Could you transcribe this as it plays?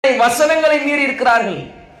வசனங்களை மீறி இருக்கிறார்கள்,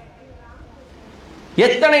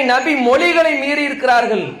 எத்தனை நபி மொழிகளை மீறி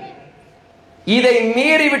இருக்கிறார்கள். இதை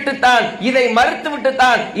மீறி விட்டுத்தான், இதை மறுத்து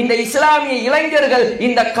விட்டுத்தான் இந்த இஸ்லாமிய இளைஞர்கள்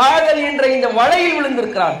இந்த காதல் என்ற இந்த வலையில்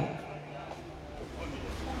விழுந்திருக்கிறார்கள்.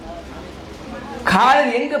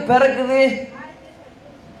 காதல் எங்க பிறக்குது?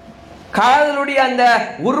 காதலுடைய அந்த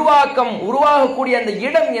உருவாக்கம், உருவாகக்கூடிய அந்த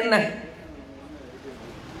இடம் என்ன?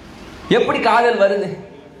 எப்படி காதல் வருது?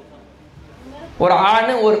 ஒரு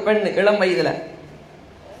ஆணு ஒரு பெண் இளம் வயதுல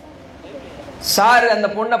சாரு அந்த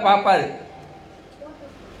பொண்ணை பார்ப்பாரு,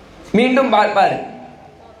 மீண்டும் பார்ப்பாரு,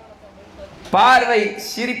 பார்வை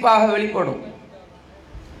சிரிப்பாக வெளிப்படும்,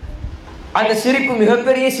 அந்த சிரிப்பு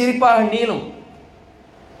மிகப்பெரிய சிரிப்பாக நீளும்,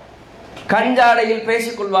 கஞ்சாடையில்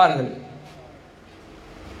பேசிக் கொள்வார்கள்,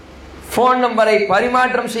 போன் நம்பரை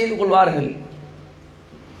பரிமாற்றம் செய்து கொள்வார்கள்,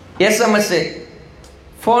 SMS,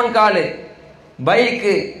 phone call,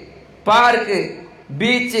 bike, park,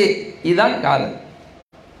 beach, இதுதான் காதல்.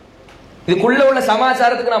 இதுக்குள்ள உள்ள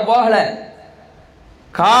சமாச்சாரத்துக்கு நான் போகல.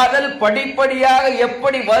 காதல் படிப்படியாக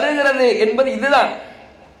எப்படி வருகிறது என்பது இதுதான்.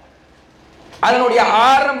 அதனுடைய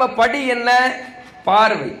ஆரம்ப படி என்ன?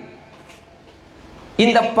 பார்வை.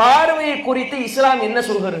 இந்த பார்வையை குறித்து இஸ்லாம் என்ன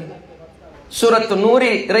சொல்கிறது? சூரத்து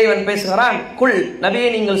நூரில் இறைவன் பேசுகிறான், குல் நபியே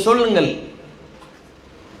நீங்கள் சொல்லுங்கள்,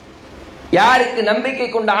 யாருக்கு நம்பிக்கை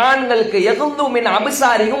கொண்ட ஆண்களுக்கு யகுது மின்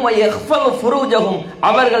அப்சாரிஹும் வ யஹ்ஃபது ஃபுரூஜஹும்,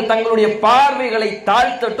 அவர்கள் தங்களுடைய பார்வைகளை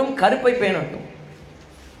தாழ்த்தட்டும், கருப்பை பேணட்டும்.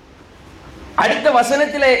 அடுத்த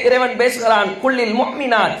வசனத்திலே இறைவன் பேசுகிறான், குல்லில்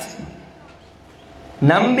முஃமினாத்,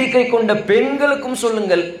 நம்பிக்கை கொண்ட பெண்களுக்கும்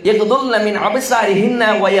சொல்லுங்கள், யகுதுல்ன மின்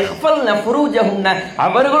அப்சாரிஹின்ன வ யஹ்ஃபல்ன ஃபுரூஜஹுன்ன,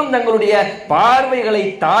 அவர்களும் தங்களுடைய பார்வைகளை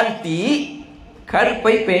தாழ்த்தி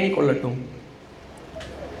கருப்பை பேணிக் கொள்ளட்டும்.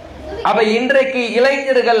 அப்ப இன்றைக்கு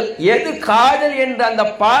இளைஞர்கள் எது காதல் என்ற அந்த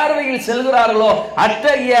பார்வையில் செல்கிறார்களோ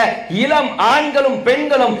அத்தகைய இளம் ஆண்களும்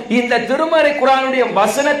பெண்களும் இந்த திருமறை குர்ஆனுடைய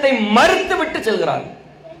வசனத்தை மறுத்து விட்டு செல்கிறார்கள்.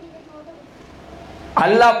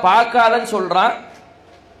 அல்லாஹ் பார்க்காதன்னு சொல்றான்,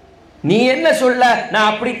 நீ என்ன சொல்ல? நான்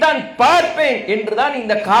அப்படித்தான் பார்ப்பேன் என்றுதான்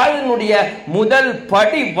இந்த காதலினுடைய முதல்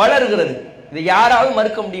படி வளர்கிறது. இதை யாராவது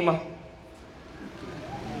மறுக்க முடியுமா?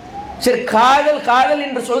 சரி, காதல் காதல்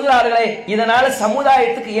என்று சொல்கிறார்களே, இதனால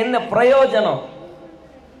சமுதாயத்துக்கு என்ன பிரயோஜனம்?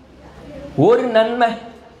 ஒரு நன்மை.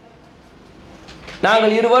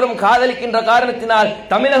 நாங்கள் இருவரும் காதலிக்கின்ற காரணத்தினால்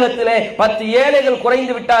தமிழகத்திலே 10 ஏழைகள்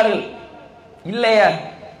குறைந்து விட்டார்கள் இல்லையா?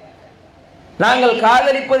 நாங்கள்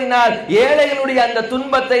காதலிப்பதினால் ஏழைகளுடைய அந்த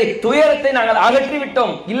துன்பத்தை, துயரத்தை நாங்கள்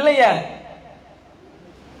அகற்றிவிட்டோம் இல்லையா?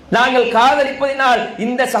 நாங்கள் காதலிப்பதினால்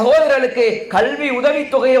இந்த சகோதரர்களுக்கு கல்வி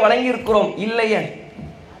உதவித்தொகையை வழங்கியிருக்கிறோம் இல்லையா?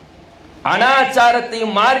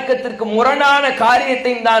 அனாச்சாரத்தையும் மார்க்கத்திற்கு முரணான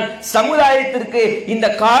காரியத்தையும் தான் சமுதாயத்திற்கு இந்த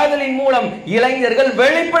காதலின் மூலம் இளைஞர்கள்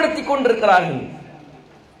வெளிப்படுத்திக் கொண்டிருக்கிறார்கள்.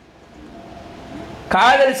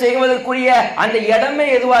 காதல் செய்வதற்குரிய அந்த இடமே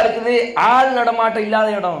எதுவா இருக்குது? ஆள் நடமாட்டம்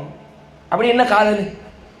இல்லாத இடம். அப்படி என்ன காதல்?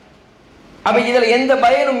 அப்ப இதுல எந்த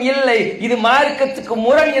பயனும் இல்லை. இது மார்க்கத்துக்கு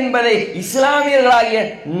முரண் என்பதை இஸ்லாமியர்களாகிய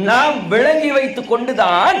நாம் விளங்கி வைத்துக்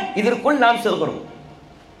கொண்டுதான் இதற்குள் நாம் செல்கிறோம்.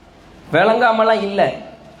 விளங்காமலாம் இல்லை.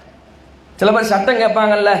 சில பேர் சட்டம்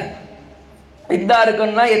கேட்பாங்கல்ல, இதா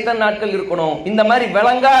இருக்கணும்னா எத்தனை நாட்கள் இருக்கணும், இந்த மாதிரி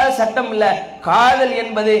விளங்காத சட்டம் இல்ல. காதல்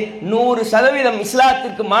என்பது 100%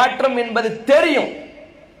 இஸ்லாத்திற்கு மாற்றம் என்பது தெரியும்.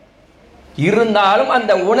 இருந்தாலும்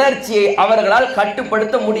அந்த உணர்ச்சியை அவர்களால்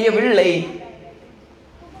கட்டுப்படுத்த முடியவில்லை.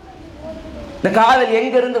 இந்த காதல்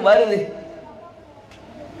எங்கிருந்து வருது?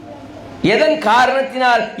 எதன்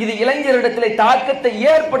காரணத்தினால் இது இளைஞரிடத்தில் தாக்கத்தை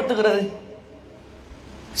ஏற்படுத்துகிறது?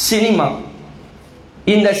 சினிமா.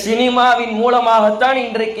 இந்த சினிமாவின் மூலமாகத்தான்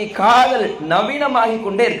இன்றைக்கு காதல் நவீனமாகி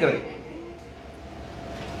கொண்டே இருக்கிறது.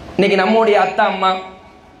 இன்னைக்கு நம்முடைய அத்தா அம்மா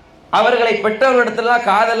அவர்களை பெற்றவர்களிடத்துல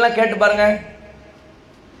காதல்லாம் கேட்டு பாருங்க,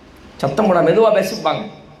 சத்தம் போட மெதுவா பேசிப்பாங்க.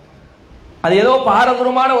 அது ஏதோ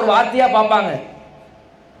பாரதூரமான ஒரு வார்த்தையா பார்ப்பாங்க.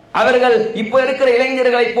 அவர்கள் இப்ப இருக்கிற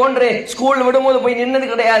இளைஞர்களை போன்று ஸ்கூல் விடும்போது போய் நின்னது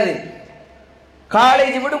கிடையாது.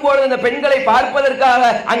 காலேஜ் விடும்போது இந்த பெண்களை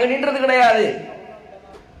பார்ப்பதற்காக அங்க நின்றது கிடையாது.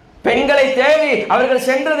 பெண்களை தேடி அவர்கள்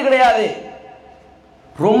சென்றது கிடையாது.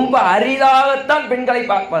 ரொம்ப அரிதாகத்தான் பெண்களை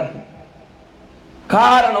பார்ப்பார்கள்.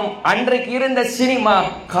 காரணம், அன்றைக்கு இருந்த சினிமா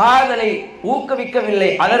காதலை ஊக்குவிக்கவில்லை.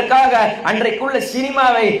 அதற்காக அன்றைக்குள்ள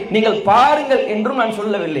சினிமாவை நீங்கள் பாருங்கள் என்றும் நான்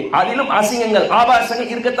சொல்லவில்லை. அதிலும் அசிங்கங்கள்,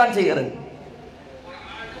 ஆபாசங்கள் இருக்கத்தான் செய்கிறது.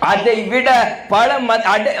 அதை விட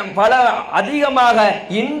பல அதிகமாக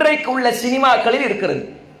இன்றைக்கு உள்ள சினிமாக்களில் இருக்கிறது.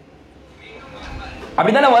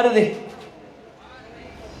 அப்படித்தானே வருது.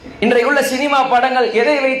 இன்றைக்கு உள்ள சினிமா படங்கள்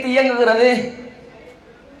எதை வைத்து இயங்குகிறது?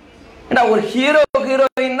 ஒரு ஹீரோ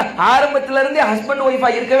ஹீரோயின் ஆரம்பத்திலிருந்தே ஹஸ்பண்ட் ஒய்ஃபா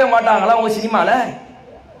இருக்கவே மாட்டாங்களா உங்க சினிமால?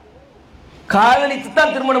 காதலித்து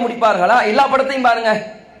தான் திருமணம் முடிப்பார்களா? எல்லா படத்தையும் பாருங்க.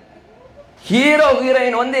 ஹீரோ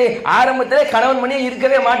ஹீரோயின் வந்து ஆரம்பத்திலே கணவன் மணியே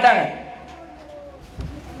இருக்கவே மாட்டாங்க.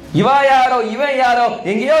 இவா யாரோ இவன் யாரோ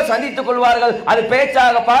எங்கேயோ சந்தித்துக் கொள்வார்கள். அது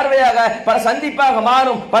பேச்சாக பார்வையாக பல சந்திப்பாக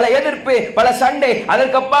மாறும், பல எதிர்ப்பு, பல சண்டை,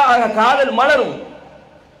 அதற்கப்பாக காதல் மலரும்.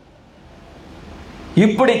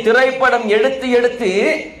 இப்படி திரைப்படம் எடுத்து எடுத்து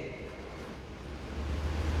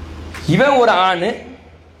இவன் ஒரு ஆணு,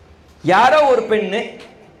 யாரோ ஒரு பெண்ணு,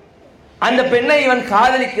 அந்த பெண்ணை இவன்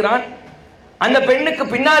காதலிக்கிறான், அந்த பெண்ணுக்கு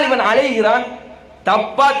பின்னால் இவன் அலைகிறான்.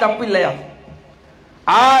 தப்பா தப்பு இல்லையா?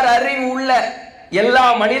 ஆறு அறிவு உள்ள எல்லா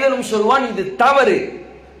மனிதனும் சொல்வான் இது தவறு.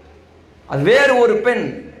 அது வேறு ஒரு பெண்,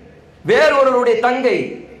 வேறொருவருடைய தங்கை,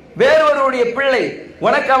 வேறொருவருடைய பிள்ளை,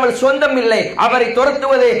 உனக்கு அவள் சொந்தம் இல்லை, அவரை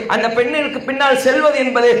துரத்துவது, அந்த பெண்ணிற்கு பின்னால் செல்வது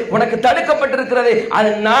என்பது உனக்கு தடுக்கப்பட்டிருக்கிறது. அது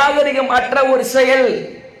நாகரிகம் அற்ற ஒரு செயல்.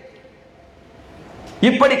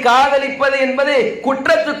 இப்படி காதலிப்பது என்பது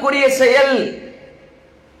குற்றத்துக்குரிய செயல்.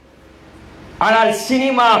 ஆனால்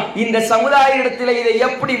சினிமா இந்த சமுதாய இடத்தில் இதை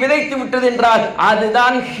எப்படி விதைத்து விட்டது என்றால்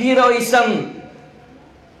அதுதான் ஹீரோயிசம்.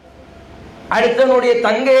 அடுத்தவனுடைய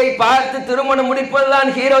தங்கையை பார்த்து திருமணம் முடிப்பதுதான்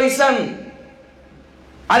ஹீரோயிசம்.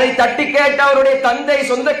 அதை தட்டி கேட்ட அவருடைய தந்தை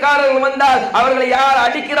சொந்தக்காரர்கள் வந்தால் அவர்களை யார்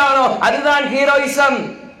அடிக்கிறானோ அதுதான் ஹீரோயிசம்.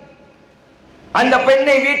 அந்த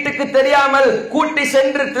பெண்ணை வீட்டுக்கு தெரியாமல் கூட்டி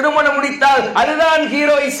சென்று திருமணம் முடித்தால் அதுதான்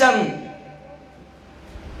ஹீரோயிசம்.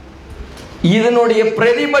 இதனுடைய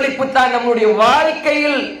பிரதிபலிப்பு தான் நம்முடைய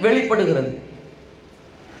வாழ்க்கையில் வெளிப்படுகிறது.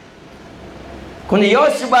 கொஞ்சம்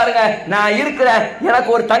யோசிச்சு பாருங்க. நான் இருக்கிறேன், எனக்கு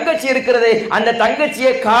ஒரு தங்கச்சி இருக்கிறது, அந்த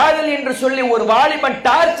தங்கச்சியை காதல் என்று சொல்லி ஒரு வாலிபன்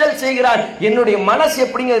டார்ச்சர் செய்கிறான், என்னுடைய மனசு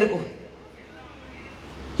எப்படிங்க இருக்கும்?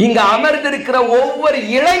 இங்க அமர்ந்திருக்கிற ஒவ்வொரு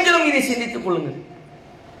இளைஞரும் இதை சிந்தித்துக் கொள்ளுங்கள்.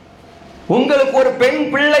 உங்களுக்கு ஒரு பெண்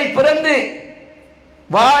பிள்ளை பிறந்து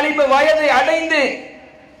வாலிப வயதை அடைந்து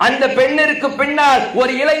அந்த பெண்ணிற்கு பின்னால்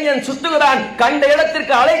ஒரு இளைஞன் சுத்துகிறான், கண்ட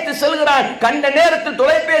இடத்திற்கு அழைத்து செல்கிறான், கண்ட நேரத்தில்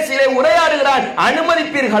தொலைபேசியிலே உரையாடுகிறான்.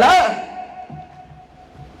 அனுமதிப்பீர்களா?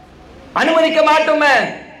 அனுமதிக்க மாட்டோமே.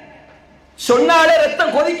 சொன்னாலே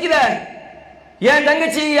ரத்தம் கொதிக்குத. என்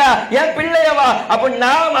தங்கச்சியா, என் பிள்ளையவா? அப்ப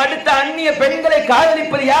நாம் அடுத்த அந்நிய பெண்களை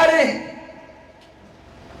காதலிப்பது யாரு?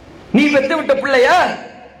 நீ பெத்து விட்ட பிள்ளையா?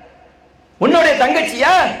 உன்னுடைய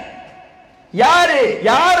தங்கச்சியா? யாரு?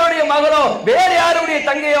 யாருடைய மகனோ வேற யாருடைய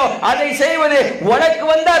தங்கையோ அதை செய்வது உனக்கு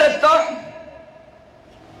வந்தா ரத்தம்,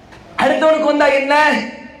 அடுத்தவனுக்கு வந்தா என்ன?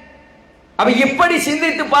 அவ எப்படி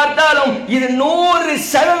சிந்தித்து பார்த்தாலும் இது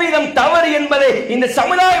 100% தவறு என்பதை இந்த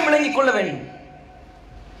சமுதாயம் விளங்கிக் கொள்ள வேண்டும்.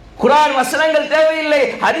 குர்ஆன் வசனங்கள் தேவையில்லை,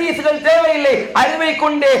 ஹதீஸ்கள் தேவையில்லை. அறிவை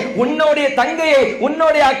கொண்டே உன்னுடைய தங்கையை,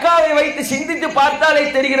 உன்னுடைய அக்காவை வைத்து சிந்தித்து பார்த்தாலே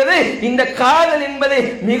தெரிகிறது இந்த காதல் என்பது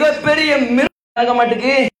மிகப்பெரிய மிருக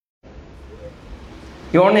மாட்டுக்கு.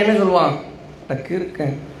 இவன் என்ன சொல்லுவான்?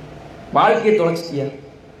 இருக்கேன், வாழ்க்கையை தொலைச்சிட்டியா,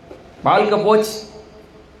 வாழ்க்கை போச்சு,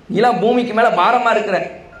 நீலாம் பூமிக்கு மேல பாரமா இருக்கிற,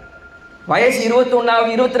 வயசு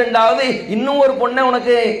 21ஆவது 22ஆவது இன்னும் ஒரு பொண்ணை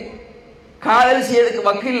உனக்கு காதல் செய்யறதுக்கு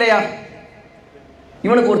வக்கு இல்லையா?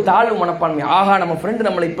 இவனுக்கு ஒரு தாழ்வு மனப்பான்மை. ஆகா, நம்ம ஃப்ரெண்டு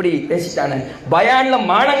நம்மளை இப்படி பேசிட்டானே, பயான்ல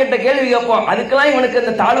மானங்கிட்ட கேள்வி கேட்போம், அதுக்கெல்லாம் இவனுக்கு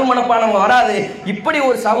அந்த தாழ்வு மனப்பான்மை வராது. இப்படி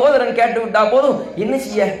ஒரு சகோதரன் கேட்டு விட்டா போதும், என்ன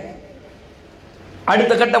செய்ய,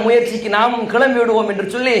 அடுத்த கட்ட முயற்சிக்கு நாம் கிளம்பி விடுவோம் என்று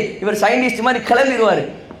சொல்லி இவர் சயின்டிஸ்ட் மாதிரி கிளம்பிடுவாரு.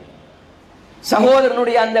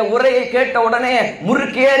 சகோதரனுடைய அந்த உரையை கேட்ட உடனே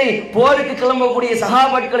முறுக்கேறி போருக்கு கிளம்பக்கூடிய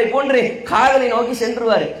சகாபாட்களை போன்று காதலை நோக்கி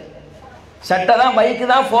சென்றுவாரு. சட்டை தான், பைக்கு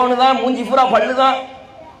தான், போனு தான், மூஞ்சி பூரா பல்லு தான்,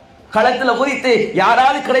 களத்துல குதித்து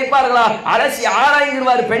யாராவது கிடைப்பார்களா அலசி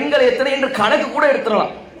ஆராய்ந்துருவாரு. பெண்கள் எத்தனை என்று கணக்கு கூட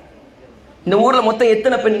எடுத்துடலாம். இந்த ஊர்ல மொத்தம்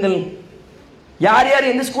எத்தனை பெண்கள், யார்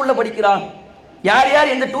யார் எந்த ஸ்கூல்ல படிக்கிறா, யார்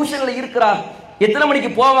யார் எந்த டியூஷன்ல இருக்கிறா, எத்தனை மணிக்கு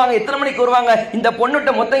போவாங்க, எத்தனை மணிக்கு வருவாங்க, இந்த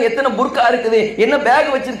பொண்ணுட்ட மொத்தம் எத்தனை புர்கா இருக்குது, என்ன பேக்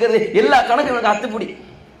வச்சிருக்கிறது, எல்லா கணக்கும் எனக்கு அத்துப்படி.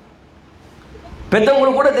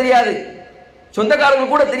 பெத்தவங்களுக்கு கூட தெரியாது,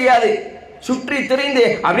 சொந்தக்காரங்களுக்கு கூட தெரியாது. சுற்றி திரிந்து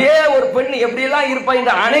அப்படியே ஒரு பெண் எப்படியெல்லாம் இருப்பா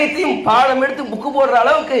என்ற அனைத்தையும் பாடம் எடுத்து புக்கு போடுற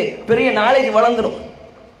அளவுக்கு பெரிய நாலேஜ் வளர்ந்துடும்.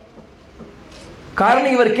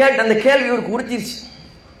 காரணம் இவர் கேட்ட அந்த கேள்வி இவருக்கு உறுத்திருச்சு.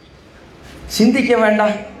 சிந்திக்க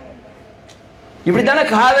வேண்டாம், இப்படித்தானே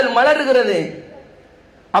காதல் மலர்கிறது.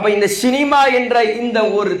 அப்ப இந்த சினிமா என்ற இந்த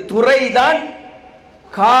ஒரு துறை தான்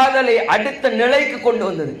காதலை அடுத்த நிலைக்கு கொண்டு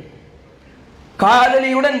வந்தது.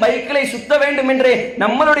 காதலியுடன் பைக்கிலை சுத்த வேண்டும் என்றே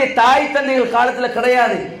நம்மளுடைய தாய் தந்தைகள் காலத்தில்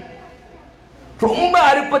கிடையாது. ரொம்ப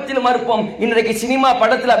அருப்பத்தில் மறுப்போம். இன்றைக்கு சினிமா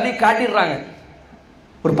படத்தில் அப்படி காட்டிடுறாங்க.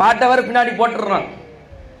 ஒரு பாட்டை வர பின்னாடி போட்டுடுறான்.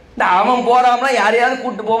 இந்த அவன் போறாமனா யாரையாவது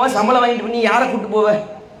கூட்டு போவான், சம்பளம் வாங்கிட்டு நீ யாரை கூட்டு போவ?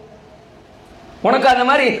 உனக்கு அந்த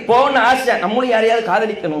மாதிரி போகணும்னு ஆசை, நம்மளும் யாரையாவது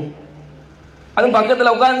காதலிக்கணும். அதுவும்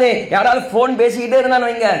பக்கத்தில் உட்காந்து யாராவது போன் பேசிக்கிட்டே இருந்தான்னு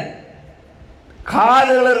வைங்க,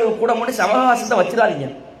 காதலர்கள் கூட மட்டும் சமகாசத்தை வச்சிடாதீங்க.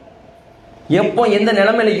 எப்போ எந்த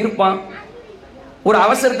நிலைமையில இருப்பான், ஒரு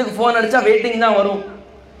அவசரத்துக்கு போன் அடிச்சா வெயிட்டிங் தான் வரும்.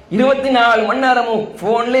 24 மணி நேரமும்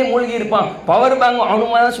போன்லயே மூழ்கி இருப்பான். பவர் பேங்க்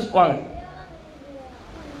அவனுமா தான் சுத்துவாங்க.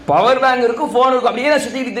 பவர் பேங்க் இருக்கும், போன் இருக்கும், அப்படியே தான்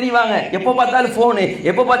சுத்திட்டு திரிவாங்க. எப்போ பார்த்தாலும் போனு,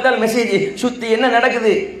 எப்போ பார்த்தாலும் மெசேஜ், சுத்தி என்ன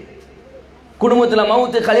நடக்குது குடும்பத்தில்,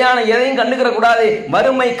 மவுத்து, கல்யாணம் எதையும் கண்டுக்கிற கூடாது.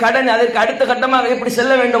 வறுமை, கடன், அதற்கு அடுத்த கட்டமாக எப்படி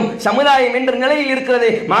செல்ல வேண்டும், சமுதாயம் என்ற நிலையில் இருக்கிறது.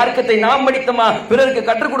 மார்க்கத்தை நாம் படித்தோமா, பிறருக்கு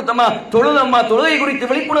கற்றுக் கொடுத்தோமா, தொழுதோமா, தொழுகை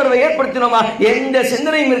குறித்து விழிப்புணர்வை ஏற்படுத்தினோமா, எந்த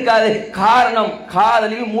சிந்தனையும் இருக்காது. காரணம்,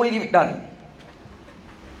 காதலில் மூழ்கி விட்டார்.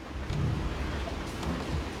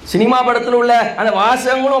 சினிமா படத்தில் உள்ள அந்த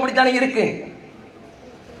வாசகங்களும் அப்படித்தானே இருக்கு.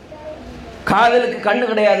 காதலுக்கு கண்ணு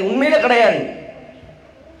கிடையாது, உண்மையில கிடையாது.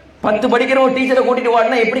 10 படிக்கிற ஒரு டீச்சரை கூட்டிட்டு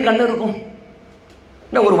வாடினா எப்படி கண்ணு இருக்கும்?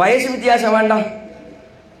 ஒரு வயசு வித்தியாசம் வேண்டாம்.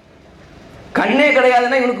 கண்ணே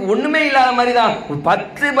கிடையாதுன்னா இவனுக்கு ஒண்ணுமே இல்லாத மாதிரி தான்.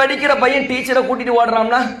 10 படிக்கிற பையன் டீச்சரை கூட்டிட்டு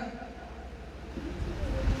ஓடுறான்னா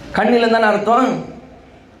கண்ணில் தானே அர்த்தம்.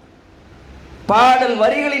 பாடல்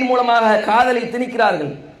வரிகளின் மூலமாக காதலை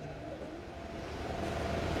திணிக்கிறார்கள்.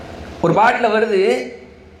 ஒரு பாட்டில் வருது,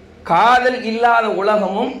 காதல் இல்லாத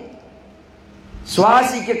உலகமும்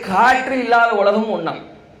சுவாசிக்க காற்று இல்லாத உலகமும் ஒண்ணா.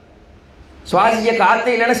 சுவாசிக்க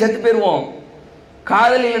காற்று இல்லைன்னா செத்து போயிருவோம்,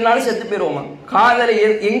 காதல் இல்லைனாலும் செத்து போயிருவோமா. காதலை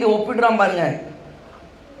எங்க ஒப்பிடுறான் பாருங்க.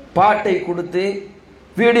 பாட்டை கொடுத்து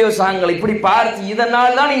வீடியோ சாங்களை இப்படி பார்த்து,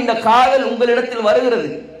 இதனால் தான் இந்த காதல் உங்களிடத்தில் வருகிறது.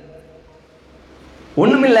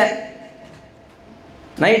 ஒண்ணுமில்லை,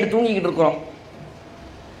 நைட்டு தூங்கிக்கிட்டு இருக்கிறோம்,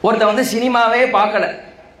 ஒருத்தன் வந்து சினிமாவே பார்க்கல,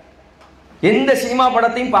 எந்த சினிமா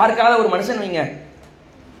படத்தையும் பார்க்காத ஒரு மனுஷன் வைங்க,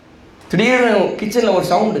 திடீர்னு கிச்சன்ல ஒரு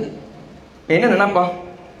சவுண்டு, என்ன நினைப்பான்?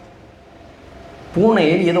 பூனை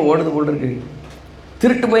ஏறி ஏதோ ஓடுது போல் இருக்கு,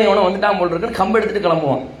 திருட்டு போய் அவனை வந்துட்டான் போல் இருக்குன்னு கம்பு எடுத்துட்டு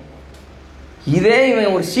கிளம்புவான். இதே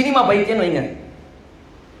இவன் ஒரு சினிமா பைத்தியன்னு வைங்க,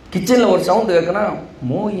 கிச்சன்ல ஒரு சவுண்டு கேட்கணும்,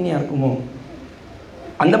 மோகினியா இருக்குமோ,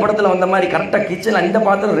 அந்த படத்துல வந்த மாதிரி கரெக்டா கிச்சன்ல அந்த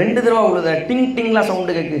பாத்திரம் 2 தடவை விழுத, டிங் டிங்லாம்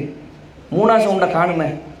சவுண்டு கேட்கு, 3ஆவது சவுண்டை காணுமே.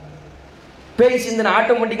 பேய் சிந்தனை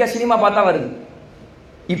ஆட்டோமேட்டிக்கா சினிமா பார்த்தா வருது.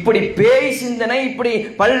 இப்படி பேய் சிந்தனை, இப்படி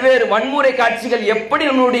பல்வேறு வன்முறை காட்சிகள் எப்படி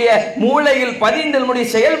நம்முடைய மூளையில் பதிந்து நம்முடைய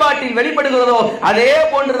செயல்பாட்டில் வெளிப்படுகிறதோ, அதே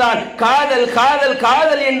போன்றுதான் காதல் காதல்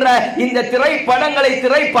காதல் என்ற இந்த திரைப்படங்களை,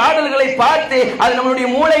 திரைப்பாடல்களை பார்த்து அது நம்முடைய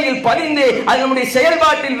மூளையில் பதிந்து அது நம்முடைய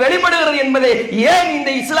செயல்பாட்டில் வெளிப்படுகிறது என்பதை ஏன்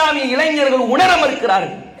இந்த இஸ்லாமிய இளைஞர்கள் உணர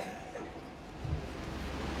மறுக்கிறார்கள்?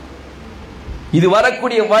 இது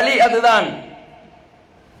வரக்கூடிய வழி அதுதான்.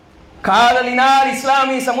 காதலினால்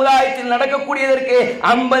இஸ்லாமிய சமுதாயத்தில் நடக்கக்கூடியதற்கு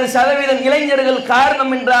 50% இளைஞர்கள்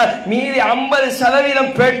காரணம் என்றால், மீதி 50%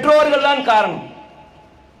 பெற்றோர்கள் தான் காரணம்.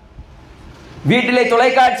 வீட்டிலே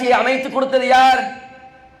தொலைக்காட்சியை அமைத்து கொடுத்தது யார்?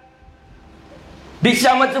 டிஷ்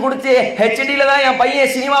அமைத்து கொடுத்து ஹெச்டில தான் என்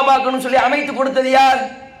பையன் சினிமா பார்க்கணும்னு சொல்லி அமைத்து கொடுத்தது யார்?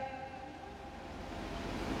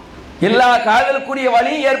 எல்லா காதலுக்குரிய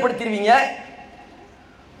வழியும் ஏற்படுத்திடுவீங்க.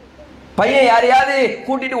 பையன் யாரையாவது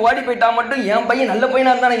கூட்டிட்டு ஓடி போயிட்டா மட்டும் என் பையன் நல்ல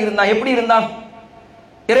பையனா இருந்தானே இருந்தான். எப்படி இருந்தான்?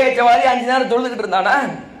 இறையச்சவாதி 5 நேரம் தொழுதுகிட்டு இருந்தானா?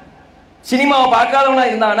 சினிமாவை பார்க்காதவனா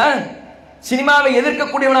இருந்தானா? சினிமாவை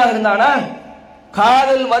எதிர்க்கக்கூடியவனாக இருந்தானா?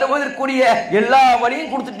 காதல் வருவதற்குரிய எல்லா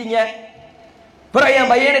வழியும் கொடுத்துட்டீங்க. பிறகு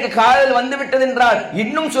என் பையனுக்கு காதல் வந்து விட்டது என்றால்,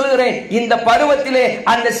 இன்னும் சொல்கிறேன், இந்த பருவத்திலே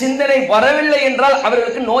அந்த சிந்தனை வரவில்லை என்றால்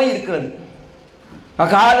அவர்களுக்கு நோய் இருக்கிறது.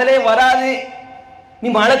 காதலே வராது, நீ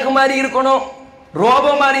மலக்கு மாதிரி இருக்கணும்,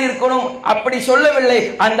 ரோபம் மாதிரி இருக்கணும், அப்படி சொல்லவில்லை.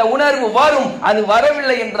 அந்த உணர்வு வரும். அது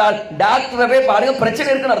வரவில்லை என்றால் டாக்டரவே பாருங்க, பிரச்சனை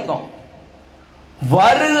இருக்குன்னு அர்த்தம்.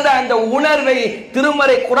 வருகிற அந்த உணர்வை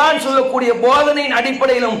திருமறை குர்ஆன் சொல்லக்கூடிய போதனையின்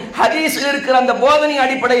அடிப்படையிலும் ஹதீஸில் இருக்கிற அந்த போதனையின்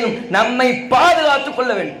அடிப்படையிலும் நம்மை பாதுகாத்துக்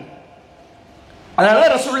கொள்ள வேண்டும். அதனால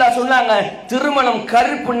ரசூலுல்லாஹ் சொன்னாங்க, திருமணம்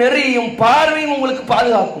கருப்பு நெறியும் பார்வையும் உங்களுக்கு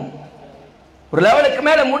பாதுகாக்கும். ஒரு லெவலுக்கு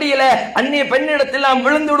மேல முடியல, அந்நிய பெண்ணிடத்தில் நாம்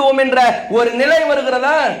விழுந்து விடுவோம் என்ற ஒரு நிலை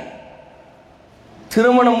வருகிறதா,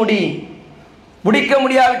 திருமணம் முடிக்க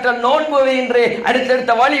முடியாவிட்டால் நோன்பு என்று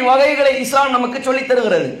அடுத்தடுத்த வழி வகைகளை இஸ்லாம் நமக்கு சொல்லித்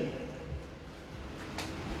தருகிறது.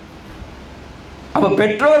 அப்ப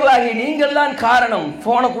பெற்றோர்களாகி நீங்கள் தான் காரணம்.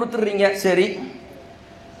 போனை கொடுத்துடுறீங்க, சரி.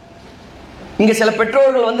 இங்க சில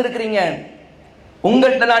பெற்றோர்கள் வந்திருக்கிறீங்க,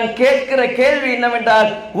 உங்கள்கிட்ட நான் கேட்கிற கேள்வி என்னவென்றால்,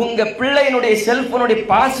 உங்க பிள்ளையினுடைய செல்போனுடைய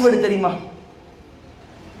பாஸ்வேர்டு தெரியுமா?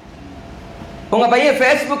 உங்க பையன்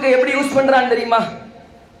பேஸ்புக் எப்படி யூஸ் பண்றான்னு தெரியுமா?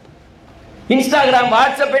 இன்ஸ்டாகிராம்,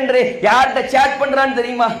 வாட்ஸ்அப் என்று யார்கிட்ட சேட் பண்றான்னு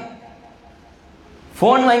தெரியுமா?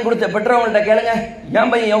 போன் வாங்கி கொடுத்த பெற்றவங்கள்ட்ட கேளுங்க,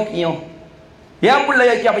 என் பையன் யோக்கியம், என் பிள்ளை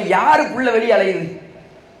யோக்கியம். அப்ப யாரு பிள்ளை வெளியே அலையுது?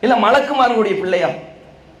 இல்ல மலக்குமாரனுடைய பிள்ளையா?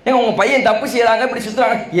 ஏங்க உங்க பையன் தப்பு செய்யறாங்க, இப்படி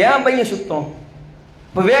சுத்துறாங்க, என் பையன் சுத்தம்.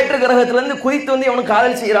 இப்ப வேற்று கிரகத்துல இருந்து குதித்து வந்து அவனுக்கு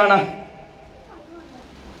காதல் செய்யறானா?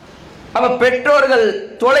 அப்ப பெற்றோர்கள்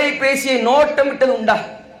தொலைபேசியை நோட்டமிட்டது உண்டா?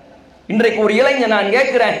 இன்றைக்கு ஒரு இளைஞன் நான்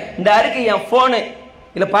கேட்கிறேன், இந்த அருக்கு என் போனு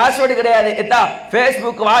இல்ல பாஸ்வேர்டு கிடையாது. எத்தா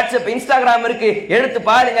ஃபேஸ்புக், வாட்ஸ்அப், இன்ஸ்டாகிராம் இருக்கு, எடுத்து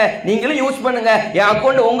பாருங்க, நீங்களும் யூஸ் பண்ணுங்க, என்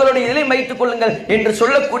அக்கௌண்ட் உங்களுடைய இதிலையும் வைத்துக் கொள்ளுங்கள் என்று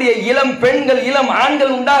சொல்லக்கூடிய இளம் பெண்கள், இளம்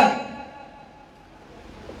ஆண்கள் உண்டா?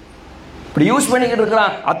 இப்படி யூஸ் பண்ணிக்கிட்டு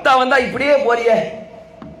இருக்கிறான். அத்தா வந்தா இப்படியே போறிய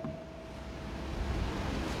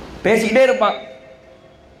பேசிக்கிட்டே இருப்பான்.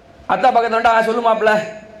 அத்தா பக்கத்துல வந்தா சொல்லு மாப்பிள்ள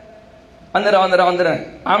வந்துடுறேன்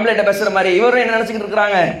ஆம்பளைட்ட பேசுற மாதிரி. இவரும் என்ன நினைச்சுக்கிட்டு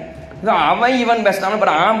இருக்கிறாங்க, அவன் இவன் பேசினாலும்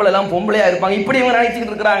ஆம்பளை எல்லாம் பொம்பளையா இருப்பாங்க, இப்படி இவங்க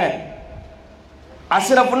நினைச்சுக்கிட்டு இருக்கிறாங்க.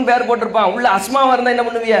 அஸ்ரப்னு பேர் போட்டிருப்பான், உள்ள அஸ்மாவா இருந்தா என்ன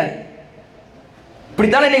பண்ணுவிய?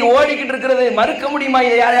 இப்படித்தானே இன்னைக்கு ஓடிக்கிட்டு இருக்கிறது. மறுக்க முடியுமா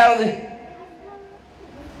இதை யாரையாவது?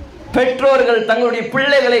 பெற்றோர்கள் தங்களுடைய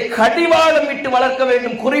பிள்ளைகளை கடிவாளம் விட்டு வளர்க்க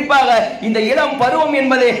வேண்டும். குறிப்பாக இந்த இளம் பருவம்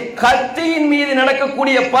என்பது கத்தியின் மீது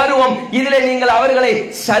நடக்கக்கூடிய பருவம். இதிலே நீங்கள் அவர்களை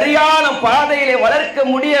சரியான பாதையிலே வளர்க்க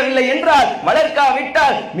முடியவில்லை என்றால்,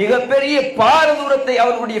 வளர்க்காவிட்டால் மிகப்பெரிய பாரதூரத்தை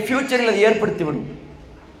அவர்களுடைய ஃபியூச்சரில் அது ஏற்படுத்திவிடும்.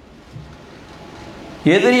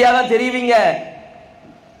 எதிரியாக தான் தெரிவிங்க.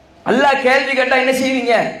 அல்லாஹ் கேள்வி கேட்டா என்ன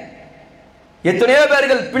செய்வீங்க? எத்தனையோ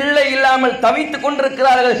பேர்கள் பிள்ளை இல்லாமல் தவித்துக்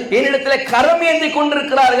கொண்டிருக்கிறார்கள், என்னிடத்தில் கரம் ஏந்தி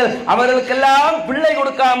கொண்டிருக்கிறார்கள். அவர்களுக்கெல்லாம் பிள்ளை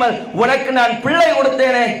கொடுக்காமல் உனக்கு நான் பிள்ளை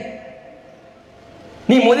கொடுத்தேனே,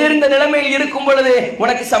 நீ முதிர்ந்த நிலைமையில் இருக்கும் பொழுது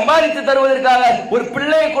உனக்கு சம்பாதித்து தருவதற்காக ஒரு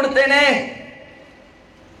பிள்ளையை கொடுத்தேனே.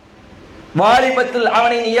 வாலிபத்தில்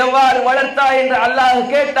அவனை நீ எவ்வாறு வளர்த்தாய் என்று அல்லாஹ்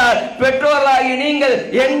கேட்டார். பெற்றோர்களாகி நீங்கள்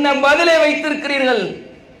என்ன பதிலை வைத்திருக்கிறீர்கள்?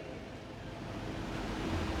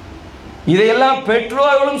 இதையெல்லாம்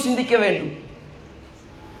பெற்றோர்களும் சிந்திக்க வேண்டும்.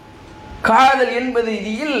 காதல் என்பது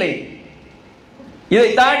இது இல்லை. இதை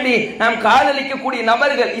தாண்டி நாம் காதலிக்கக்கூடிய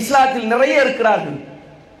நபர்கள் இஸ்லாத்தில் நிறைய இருக்கிறார்கள்.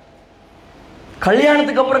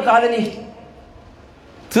 கல்யாணத்துக்கு அப்புறம் காதலி,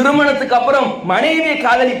 திருமணத்துக்கு அப்புறம் மனைவியை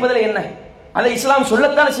காதலிப்பதில் என்ன? அதை இஸ்லாம்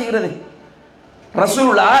சொல்லத்தான் செய்கிறது.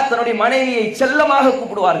 ரசூலுல்லாஹ் தன்னுடைய மனைவியை செல்லமாக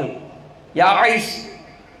கூப்பிடுவார்கள். யா ஆயிஷ்,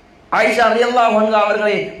 ஆயிஷா ரலியல்லாஹு அன்ஹா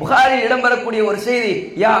அவர்களை புகாரில் இடம்பெறக்கூடிய ஒரு செய்தி,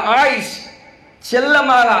 யா ஆயிஷ்,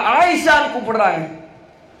 செல்லமாக ஆயிஷான்னு கூப்பிடுறாங்க.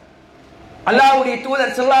 அல்லாஹ்வுடைய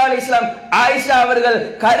தூதர் ஸல்லல்லாஹு அலைஹி வஸல்லம் ஆயிஷா அவர்கள்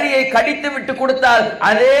கரியை கடித்து விட்டு கொடுத்தால்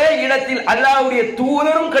அதே இடத்தில் அல்லாஹ்வுடைய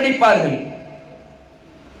தூதரும் கடிப்பார்கள்.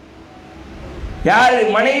 யார்?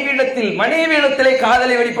 மனைவியிடத்திலே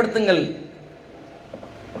காதலை வெளிப்படுத்துங்கள்.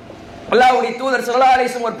 அல்லாஹ்வுடைய தூதர் ஸல்லல்லாஹு அலைஹி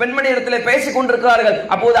வஸல்லம் ஒரு பெண்மணி இடத்திலே பேசிக் கொண்டிருக்கிறார்கள்.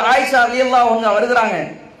 அப்போது ஆயிஷா ரலியல்லாஹு அன்ஹா வருகிறாங்க.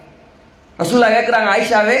 ரசூலுல்லாஹ் கேட்கிறாங்க,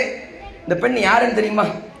 ஆயிஷாவே, இந்த பெண் யாருன்னு தெரியுமா?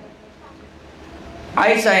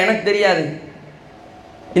 ஆயிஷா, எனக்கு தெரியாது.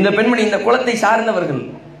 இந்த பெண்மணி இந்த குலத்தை சார்ந்தவர்கள்,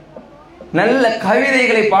 நல்ல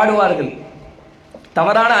கவிதைகளை பாடுவார்கள்,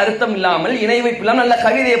 தவறான அர்த்தம் இல்லாமல், இணை வைப்பு இல்லாமல் நல்ல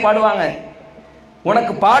கவிதையை பாடுவாங்க.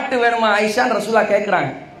 உனக்கு பாட்டு வேணுமா ஆயிஷான்னு ரசூலுல்லாஹ்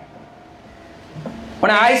கேட்கிறாங்க.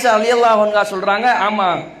 உடனே ஆயிஷா ரலியல்லாஹு அன்ஹா சொல்றாங்க, ஆமா,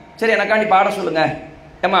 சரி எனக்காண்டி பாட சொல்லுங்க.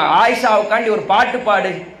 ஏமா ஆயிஷாவுக்காண்டி ஒரு பாட்டு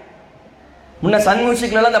பாடு. முன்ன சன்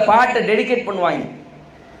மியூசிக்ல அந்த பாட்டை டெடிகேட் பண்ணுவாங்க.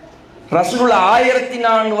 ரசூலுல்லாஹ்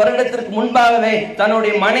 1400 வருடத்திற்கு முன்பாகவே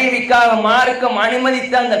தன்னுடைய மனைவிக்காக மார்க்கம்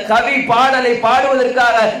அனுமதித்த அந்த கவி பாடலை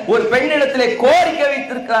பாடுவதற்காக ஒரு பெண்ணிடத்திலே கோரிக்கை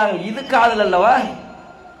வைத்திருக்கிறார்கள். இது காதல் அல்லவா?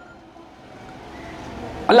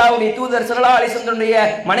 அல்லாஹ்வுடைய தூதர் ஸல்லல்லாஹு அலைஹி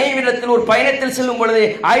வஸல்லம் மனைவியிடத்தில் ஒரு பயணத்தில் செல்லும் பொழுது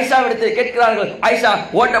ஆயிஷாவிடத்தில் கேட்கிறார்கள், ஆயிஷா,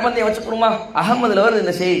 ஓட்ட பந்தயம் வச்சுக்கணுமா? அகமதுல வருது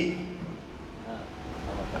இந்த செய்தி.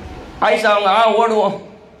 ஆயிஷா அவங்க ஓடுவோம்,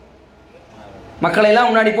 மக்களை எல்லாம்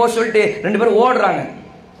முன்னாடி போக சொல்லிட்டு 2 பேரும் ஓடுறாங்க.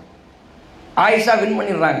 ஆயிஷா வின்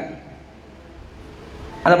பண்ணிடுறாங்க.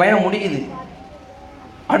 அந்த பயணம் முடியுது.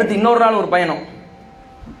 அடுத்து இன்னொரு நாள் ஒரு பயணம்.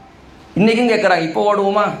 இன்னைக்கும் கேட்கறாங்க, இப்போ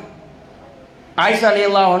ஓடுவோமா? ஆயிஷா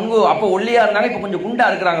ரலியல்லாஹு அன்ஹா அப்போ ஒல்லியா இருந்தாங்க, இப்போ கொஞ்சம் குண்டா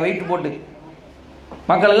இருக்கிறாங்க, வெயிட் போட்டு.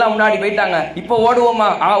 மக்கள் எல்லாம் முன்னாடி போயிட்டாங்க, இப்போ ஓடுவோமா?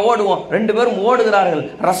 ஓடுவோம். 2 பேரும் ஓடுகிறார்கள்.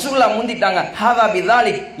 ரசூலுல்லாஹ் முந்திட்டாங்க. ஹாதா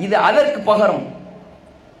பிதாலிக், இது அதற்கு பகரம்.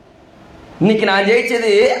 இன்னைக்கு நான்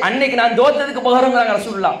ஜெயிச்சது அன்னைக்கு நான் தோத்ததுக்கு பகரம்ங்கறாங்க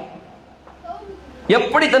ரசூலுல்லாஹ்.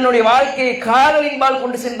 எப்படி தன்னுடைய வாழ்க்கையை காதலின்பால்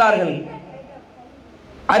கொண்டு சென்றார்கள்.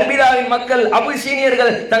 அர்பிதாவின் மக்கள்,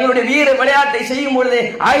 அபுசீனியர்கள் தங்களுடைய வீர விளையாட்டை செய்யும் பொழுது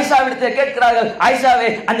ஆயிஷாவிடத்தில் கேட்கிறார்கள், ஆயிஷாவே,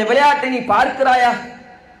 அந்த விளையாட்டை நீ பார்க்கிறாயா?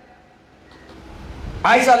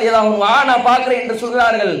 ஆயிஷா ரலியல்லாஹு அன்ஹா, நான் பார்க்கிறேன் என்று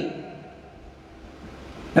சொல்கிறார்கள்.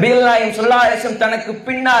 நபிகள் நாயகம் ஸல்லல்லாஹு அலைஹி வஸல்லம் தனக்கு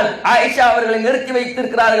பின்னால் ஆயிஷா அவர்களை நிறுத்தி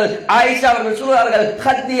வைத்திருக்கிறார்கள். ஆயிஷா அவர்கள் சொல்கிறார்கள்,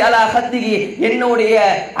 ஹத்தி அலா ஹத்திகி, என்னுடைய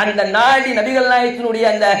அந்த நாடி நபிகள் நாயகத்தினுடைய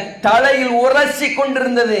அந்த தலையில் உரசி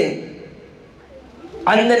கொண்டிருந்தது.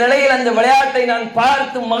 அந்த நிலையில் அந்த விளையாட்டை நான்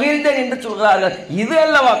பார்த்து மகிழ்ந்தேன் என்று சொல்கிறார்கள். இது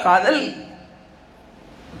அல்லவா காதல்?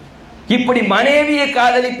 இப்படி மனைவியை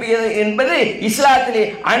காதலிப்பு என்பது இஸ்லாத்திலே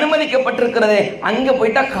அனுமதிக்கப்பட்டிருக்கிறது. அங்க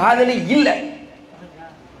போயிட்டா காதலி இல்லை.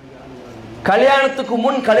 கல்யாணத்துக்கு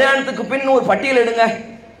முன் கல்யாணத்துக்கு பின் ஒரு பட்டியல் எடுங்க.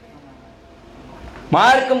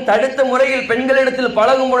 மார்க்கம் தடுத்த முறையில் பெண்களிடத்தில்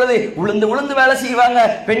பழகும் பொழுது உளுந்து உளுந்து வேலை செய்வாங்க.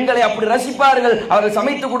 பெண்களை அப்படி ரசிப்பார்கள். அவர்கள்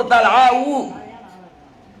சமைத்து கொடுத்தால்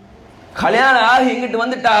கல்யாணம் ஆகி இங்கிட்டு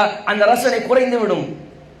வந்துட்டா அந்த ரசனை குறைந்து விடும்.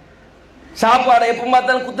 சாப்பாடை எப்ப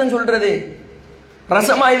பார்த்தாலும் குத்தம் சொல்றது,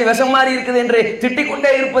 ரசமா இது விஷம் மாறி இருக்குது என்று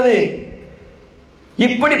திட்டிக்கொண்டே இருப்பது,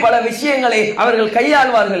 இப்படி பல விஷயங்களை அவர்கள்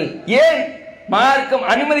கையாள்வார்கள். ஏன்? மார்க்கம்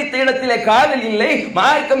அனுமதித்த இடத்திலே காதல் இல்லை,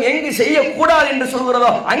 மார்க்கம் எங்கு செய்யக்கூடாது என்று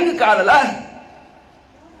சொல்கிறதோ அங்கு காதலா?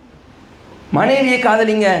 மனைவியை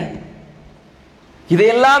காதலிங்க.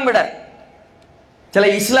 இதையெல்லாம் விட சில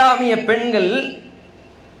இஸ்லாமிய பெண்கள்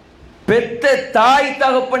பெத்த தாய்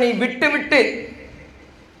தகப்பனை விட்டு விட்டு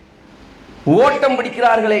ஓட்டம்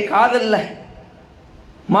பிடிக்கிறார்களே காதல்ல.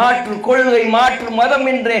 மாற்று கொள்கை, மாற்று மதம்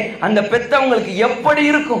என்றே அந்த பெத்தவங்களுக்கு எப்படி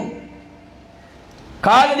இருக்கும்?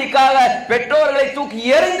 காதலிக்காக பெற்றோர்களை தூக்கி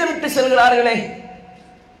எறிந்து விட்டு செல்கிறார்களே.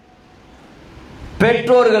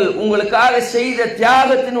 பெற்றோர்கள் உங்களுக்காக செய்த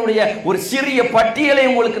தியாகத்தினுடைய ஒரு சிறிய பட்டியலை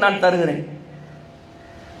உங்களுக்கு நான் தருகிறேன்.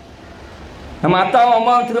 நம்ம அத்தாவும்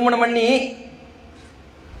அம்மாவும்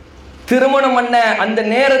திருமணம் பண்ண அந்த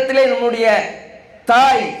நேரத்திலே நம்முடைய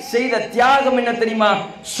தாய் செய்த தியாகம் என்ன தெரியுமா?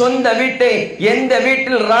 சொந்த வீட்டை, எந்த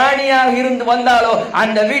வீட்டில் ராணியாக இருந்து வந்தாலோ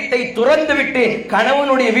அந்த வீட்டை துறந்து விட்டு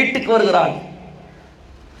கணவனுடைய வீட்டுக்கு வருகிறாள்.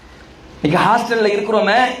 இன்னைக்கு ஹாஸ்டல்ல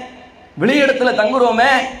இருக்கிறோமே, வெளியிடத்துல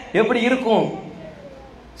தங்குறோமே, எப்படி இருக்கும்?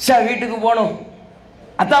 வீட்டுக்கு போகணும்,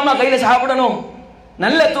 அத்தாம்மா கையில சாப்பிடணும்,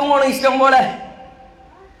 நல்ல தூங்கணும் இஷ்டம் போல.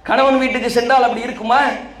 கணவன் வீட்டுக்கு சென்றால் அப்படி இருக்குமா?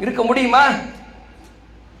 இருக்க முடியுமா?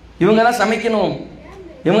 இவங்க தான் சமைக்கணும்,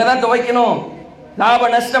 இவங்க தான் துவைக்கணும், லாப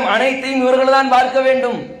நஷ்டம் அனைத்தையும் இவர்கள் தான் பார்க்க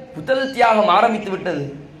வேண்டும். புத்தல் தியாகம் ஆரம்பித்து விட்டது.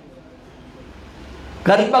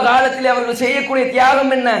 கர்ப்ப காலத்தில் அவர்கள் செய்யக்கூடிய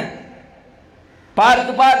தியாகம் என்ன?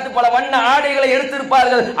 பார்த்து பார்த்து பல வண்ண ஆடைகளை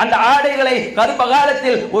எடுத்திருப்பார்கள். அந்த ஆடைகளை கர்ப்ப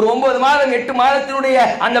காலத்தில் ஒரு 9 மாதம் 8 மாதத்தினுடைய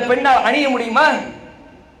அந்த பெண்ணால் அணிய முடியுமா?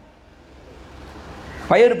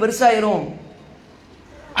 பயிர் பெருசாயிரும்,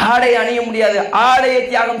 ஆடை அணிய முடியாது. ஆடையை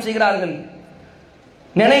தியாகம் செய்கிறார்கள்.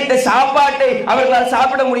 நினைத்த சாப்பாட்டை அவர்களால்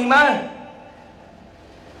சாப்பிட முடியுமா?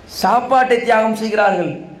 சாப்பாட்டை தியாகம்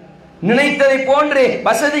செய்கிறார்கள். நினைத்ததை போன்று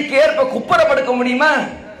வசதிக்கு ஏற்ப குப்புற படுக்க முடியுமா?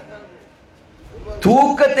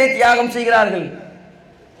 தூக்கத்தை தியாகம் செய்கிறார்கள்.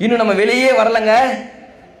 இன்னும் நம்ம வெளியே வரலங்க.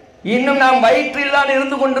 இன்னும் நாம் வயிற்றில் தான்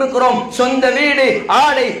இருந்து கொண்டிருக்கிறோம். சொந்த வீடு,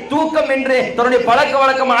 ஆடை, தூக்கம் என்று தன்னுடைய பழக்க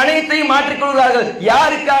வழக்கம் அனைத்தையும் மாற்றிக்கொள்கிறார்கள்.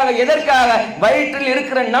 யாருக்காக? எதற்காக? வயிற்றில்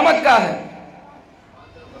இருக்கிற நமக்காக.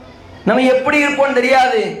 நம்ம எப்படி இருப்போம்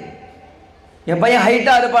தெரியாது. என் பையன்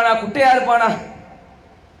ஹைட்டா இருப்பானா, குட்டையா இருப்பானா,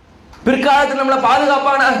 பிற்காலத்தில் நம்மளை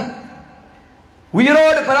பாதுகாப்பானா,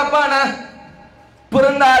 உயிரோடு பிறப்பானா,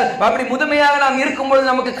 பிறந்தால் அப்படி முதுமையாக நாம் இருக்கும்பொழுது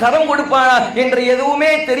நமக்கு கரம் கொடுப்பானா என்று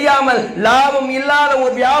எதுவுமே தெரியாமல் லாபம் இல்லாத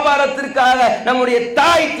ஒரு வியாபாரத்திற்காக நம்முடைய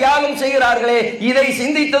தாய் தியாகம் செய்கிறார்களே, இதை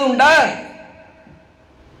சிந்தித்ததுண்டா?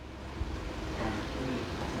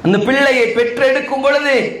 அந்த பிள்ளையை பெற்றெடுக்கும்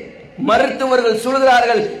பொழுது மருத்துவர்கள்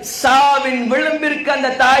சொல்கிறார்கள், சாவின் விளிம்பிற்கு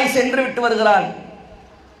அந்த தாய் சென்று விட்டு வருகிறார்.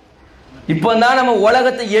 இப்பதான் நம்ம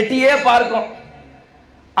உலகத்தை எட்டியே பார்க்கிறோம்.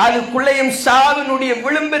 அதுக்குள்ளேயும் சாவினுடைய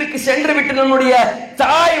விளிம்பிற்கு சென்று விட்டு நம்முடைய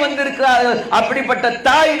தாய் வந்திருக்கிறார்கள். அப்படிப்பட்ட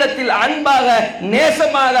தாயிடத்தில் அன்பாக,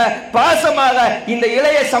 நேசமாக, பாசமாக இந்த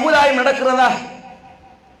இளைய சமுதாயம் நடக்கிறதா?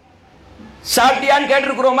 சாப்பிட்டியான்னு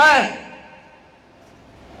கேட்டிருக்கிறோமா?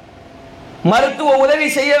 மருத்துவ உதவி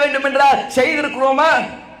செய்ய வேண்டும் என்றால் செய்திருக்கிறோமா?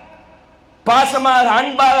 பாசமாக,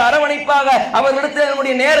 அன்பாக, அரவணைப்பாக அவர்களிடத்தில்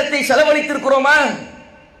நம்முடைய நேரத்தை செலவழித்திருக்கிறோமா?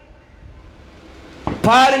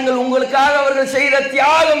 பாருங்கள், உங்களுக்காக அவர்கள் செய்த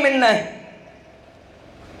தியாகம் என்ன.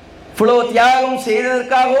 தியாகம்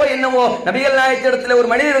செய்ததற்காகவோ என்னவோ நபிகள் நாயகத்திடத்தில் ஒரு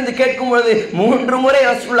மனிதர் வந்து கேட்கும் பொழுது 3 முறை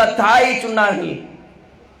ரசூலுல்லாஹ் தாயை சொன்னார்கள்.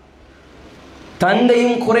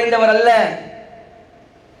 தந்தையும் குறைந்தவர் அல்ல.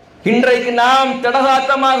 இன்றைக்கு நாம்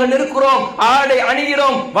தடகாத்தமாக நிற்கிறோம், ஆடை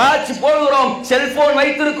அணிகிறோம், வாட்ச் போடுகிறோம், செல்போன்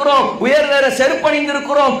வைத்திருக்கிறோம், உயர்தர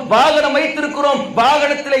செருப்பணிந்திருக்கிறோம், வாகனம் வைத்திருக்கிறோம்,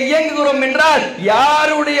 வாகனத்தில் இயங்குகிறோம் என்றால்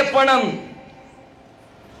யாருடைய பணம்?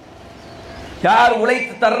 யார்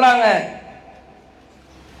உழைத்து தர்றாங்க?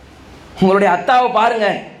 உங்களுடைய அத்தாவை பாருங்க,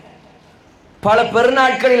 பல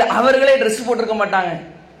பெருநாட்களில் அவர்களே ட்ரெஸ் போட்டிருக்க மாட்டாங்க.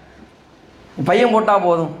 பையன் போட்டா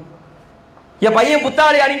போதும், என் பையன்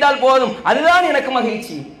புத்தாடை அணிந்தால் போதும், அதுதான் எனக்கு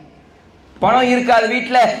மகிழ்ச்சி. பணம் இருக்காது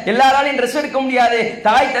வீட்டில், எல்லாராலையும் ட்ரெஸ் எடுக்க முடியாது,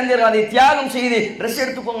 தாய் தந்தையர்கள் அதை தியாகம் செய்து ட்ரெஸ்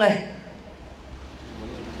எடுத்துக்கோங்க.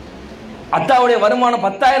 அத்தாவுடைய வருமானம்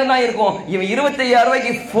 10,000 தான் இருக்கும், இவன் 25,000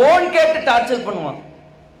 ரூபாய்க்கு போன் கேட்டு டார்ச்சர் பண்ணுவான்.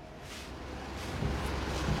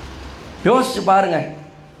 யோசிச்சு பாருங்க.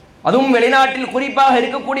 அதுவும் வெளிநாட்டில் குறிப்பாக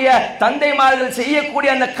இருக்கக்கூடிய தந்தைமார்கள் செய்யக்கூடிய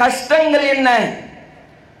அந்த கஷ்டங்கள் என்ன?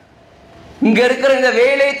 இங்க இருக்கிற இந்த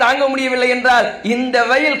வெயிலை தாங்க முடியவில்லை என்றால் இந்த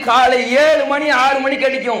வெயில் காலை 7 மணி 6 மணிக்கு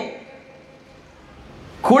அடிக்கும்.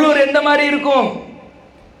 குளிர் எந்த மாதிரி இருக்கும்?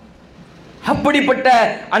 அப்படிப்பட்ட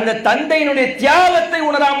அந்த தந்தையினுடைய தியாகத்தை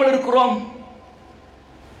உணராமல் இருக்கிறோம்.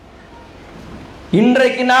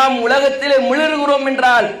 இன்றைக்கு நாம் உலகத்திலே முழுகிறோம்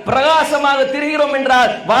என்றால், பிரகாசமாக திரிகிறோம் என்றால்,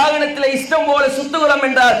 வாகனத்திலே இஷ்டம் போல சுத்துகிறோம்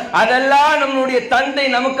என்றால், அதெல்லாம் நம்முடைய தந்தை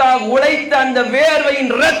நமக்காக உழைத்த அந்த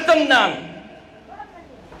வேர்வையின் ரத்தம் தான்.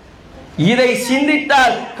 இதை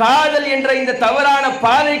சிந்தித்தால் காதல் என்ற இந்த தவறான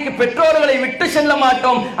பாதைக்கு பெற்றோர்களை விட்டு செல்ல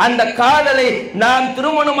மாட்டோம். அந்த காதலை நாம்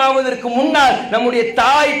திருமணமாவதற்கு முன்னால் நம்முடைய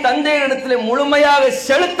தாய் தந்தையிடத்திலே முழுமையாக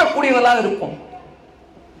செலுத்தக்கூடியவர்களாக இருப்போம்.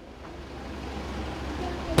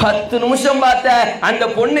 10 நிமிஷம் பார்த்த அந்த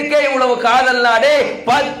பொண்ணுக்கே இவ்வளவு காதல் நாடே,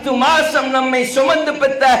 10 மாசம் நம்மை சுமந்து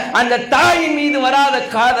பெற்ற அந்த தாயின் மீது வராத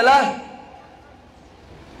காதலா?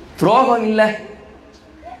 துரோகம் இல்ல,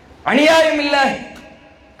 அநியாயம் இல்ல.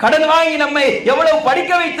 கடன் வாங்கி நம்மை எவ்வளவு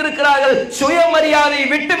படிக்க வைத்திருக்கிறார்கள். சுயமரியாதை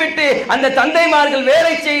விட்டுவிட்டு அந்த தந்தைமார்கள்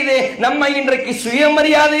வேலை செய்து நம்மை இன்றைக்கு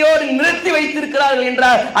சுயமரியாதையோடு நிறுத்தி வைத்திருக்கிறார்கள்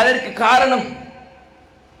என்றால் அதற்கு காரணம்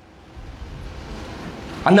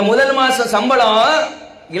அந்த முதல் மாச சம்பளம்.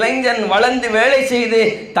 இளைஞன் வளர்ந்து வேலை செய்து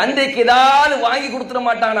தந்தைக்கு ஏதாவது வாங்கி கொடுத்துட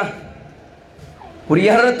மாட்டானா? ஒரு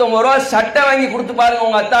 250 ரூபாய் சட்டை வாங்கி கொடுத்து பாருங்க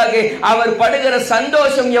உங்க அத்தாக்கு. அவர் படுகிற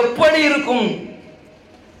சந்தோஷம் எப்படி இருக்கும்?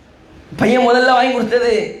 பையன் முதல்ல வாங்கி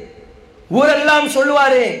கொடுத்தது. ஊரெல்லாம்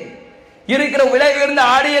சொல்லுவாரு, இருக்கிற விலை உயர்ந்த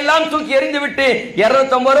ஆடையெல்லாம் தூக்கி எறிந்து விட்டு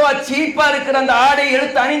 250 ரூபாய் சீப்பா இருக்கிற அந்த ஆடை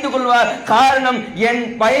எடுத்து அணிந்து கொள்வார். காரணம், என்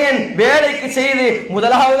பையன் வேலைக்கு செய்து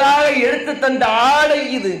முதலாவதாக எடுத்து தந்த ஆடை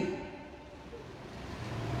இது.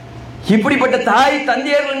 இப்படிப்பட்ட தாய்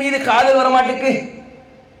தந்தையர்கள் மீது காதல் வரமாட்டுக்கு.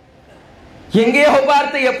 எங்கேயோ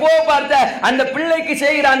பார்த்த எப்போ பார்த்த அந்த பிள்ளைக்கு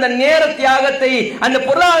செய்கிற அந்த நேர தியாகத்தை, அந்த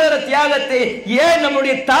பொருளாதார தியாகத்தை ஏன்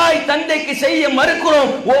நம்முடைய தாய் தந்தைக்கு செய்ய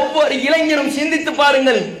மறுக்கிறோம்? ஒவ்வொரு இளைஞரும் சிந்தித்து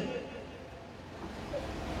பாருங்கள்.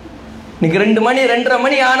 இன்னைக்கு 2 மணி 2:30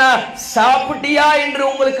 மணி ஆனா சாப்பிட்டியா என்று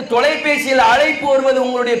உங்களுக்கு தொலைபேசியில் அழைப்பு வருவது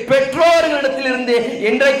உங்களுடைய பெற்றோர்களிடத்தில் இருந்து.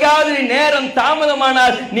 என்றைக்காவது நேரம்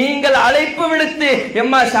தாமதமானால் நீங்கள் அழைப்பு விடுத்து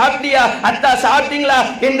எம்மா சாப்பிட்டியா, அத்தா சாப்பிட்டீங்களா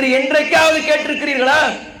என்று என்றைக்காவது கேட்டிருக்கிறீர்களா?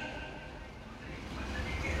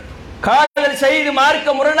 காதல் செய்து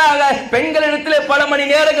மார்க்க முரணாக பெண்களிடத்திலே பல மணி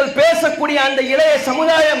நேரங்கள் பேசக்கூடிய அந்த இளைய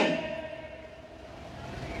சமுதாயம்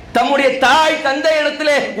தம்முடைய தாய் தந்தை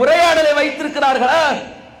இடத்திலே உரையாடலை வைத்திருக்கிறார்களா?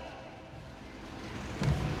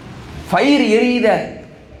 ஃபயர் எரியுத.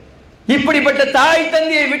 இப்படிப்பட்ட தாய்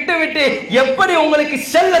தந்தையை விட்டு விட்டு எப்படி உங்களுக்கு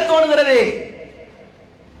செல்ல தோணுகிறது?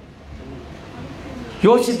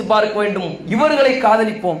 யோசித்து பார்க்க வேண்டும். இவர்களை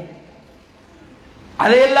காதலிப்போம்.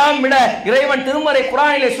 அதையெல்லாம் விட இறைவன் திருமறை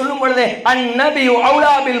குர்ஆனிலே சொல்லும் பொழுது அந்நபியு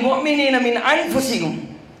அவுலா பில் முஃமினீன மின் அன்ஃபுஸிஹிம்.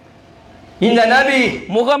 இந்த நபி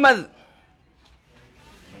முகமது,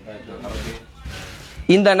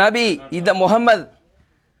 இந்த முகமது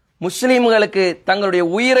முஸ்லிம்களுக்கு தங்களுடைய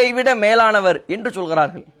உயிரை விட மேலானவர் என்று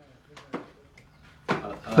சொல்கிறார்கள்.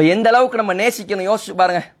 இப்ப எந்த அளவுக்கு நம்ம நேசிக்கணும் யோசிச்சு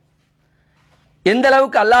பாருங்க. எந்த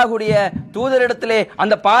அளவுக்கு அல்லாஹ்வுடைய தூதரிடத்திலே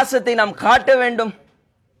அந்த பாசத்தை நாம் காட்ட வேண்டும்.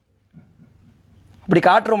 அப்படி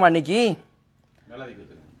காட்டுறோமா? இன்னைக்கு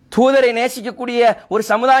தூதரை நேசிக்கக்கூடிய ஒரு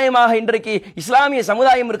சமுதாயமாக இன்றைக்கு இஸ்லாமிய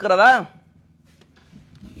சமுதாயம் இருக்கிறதா?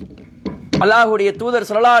 அல்லாஹ்வுடைய தூதர்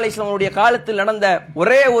ஸல்லல்லாஹு அலைஹி வஸல்லம் அவருடைய காலத்தில் நடந்த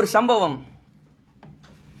ஒரே ஒரு சம்பவம்.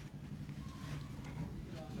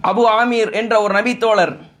 அபு ஆமீர் என்ற ஒரு நபி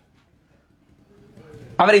தோழர்,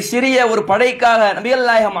 அவரை சிறிய ஒரு படைக்காக நபிகள்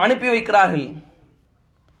நாயகம் அனுப்பி வைக்கிறார்கள்.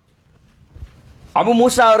 அபு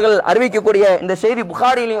மூசா அவர்கள் அறிவிக்கக்கூடிய இந்த செய்தி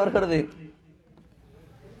புகாரியிலும் வருகிறது.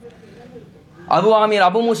 அபு ஆமீர்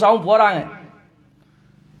அபு மூசாவும் போறாங்க.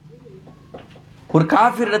 ஒரு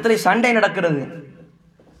காஃபிர் இடத்துல சண்டை நடக்கிறது.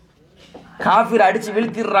 காஃபிர் அடிச்சு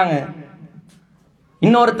வீழ்த்திடுறாங்க.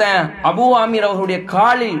 இன்னொருத்தன் அபு ஆமீர் அவர்களுடைய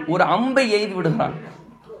காலில் ஒரு அம்பை எய்து விடுகிறான்.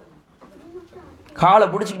 காலை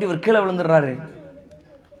பிடிச்சிக்கிட்டு இவர் கீழே விழுந்துடுறாரு.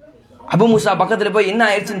 அபு மூசா பக்கத்தில் போய் என்ன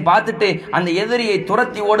ஆயிடுச்சுன்னு பார்த்துட்டு அந்த எதிரியை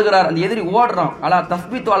துரத்தி ஓடுகிறார். அந்த எதிரி ஓடுறான். அலா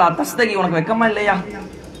தஸ்பித்து அலா தஸ்தகி, உனக்கு வெக்கமா இல்லையா?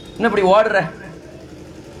 என்ன இப்படி ஓடுற?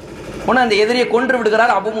 உடனே அந்த எதிரியை கொன்று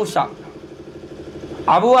விடுகிறார் அபு மூசா.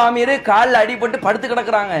 அபு ஆமீர் காலில் அடிபட்டு படுத்து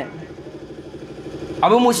கிடக்குறாங்க.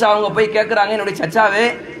 அபு மூசா அவங்க போய் கேட்கிறாங்க, என்னுடைய சச்சாவே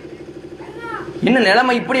என்ன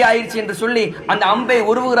நிலைமை இப்படி ஆயிடுச்சு என்று சொல்லி அந்த அம்பை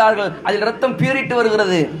உருவுகிறார்கள். அதில் ரத்தம் பீறிட்டு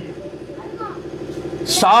வருகிறது.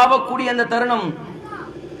 சாவக்கூடிய அந்த தருணம்,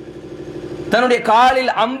 தன்னுடைய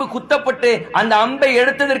காலில் அம்பு குத்தப்பட்டு அந்த அம்பை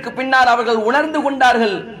எடுத்ததற்கு பின்னால் அவர்கள் உணர்ந்து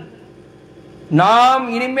கொண்டார்கள், நாம்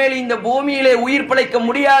இனிமேல் இந்த பூமியிலே உயிர் பிழைக்க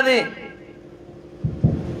முடியாது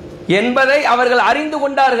என்பதை அவர்கள் அறிந்து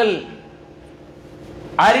கொண்டார்கள்.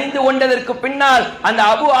 அறிந்து கொண்டதற்கு பின்னால் அந்த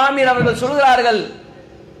அபு ஆமீர் அவர்கள் சொல்கிறார்கள்,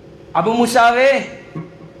 அபு மூசாவே,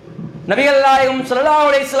 நபிகள் நாயகம் ஸல்லல்லாஹு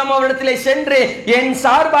அலைஹி வஸல்லம் அவரிடத்திலே சென்று என்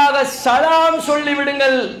சார்பாக சலாம் சொல்லி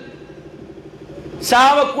விடுங்கள்.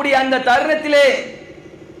 சாவக்கூடிய அந்த தருணத்திலே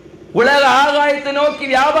உலக ஆகாயத்தை நோக்கி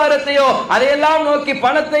வியாபாரத்தையோ அதையெல்லாம் நோக்கி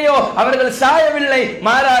பணத்தையோ அவர்கள் சாயவில்லை.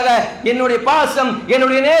 மாறாக என்னுடைய பாசம்,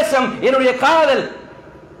 என்னுடைய நேசம், என்னுடைய காதல்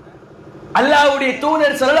அல்லாஹ்வுடைய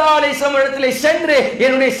தூதர் ஸல்லல்லாஹு அலைஹி வஸல்லம் இடத்திலே சென்று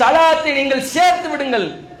என்னுடைய ஸலாத்தை நீங்கள் சேர்த்து விடுங்கள்.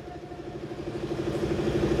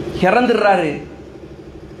 இறந்துறாரு.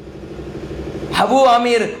 அபூ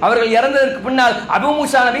அமீர் அவர்கள் இறந்ததற்கு பின்னால் அபூ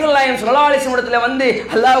மூசா நபிகள் நாயகம் ஸல்லல்லாஹு அலைஹி வஸல்லம் இடத்துல வந்து,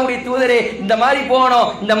 அல்லாஹ்வுடைய தூதரே இந்த மாதிரி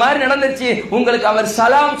போனோம், இந்த மாதிரி நடந்துச்சு, உங்களுக்கு அவர்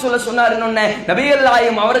சலாம் சொல்ல சொன்னாருன்னு நபிகள்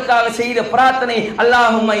நாயகம் அவருக்காக செய்த பிரார்த்தனை,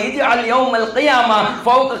 அல்லாஹும்ம இஜ்அல் யௌமல் கியாமா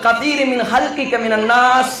ஃபௌக கதீரி மின் ஹல்கிக மினன்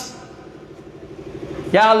நாஸ்.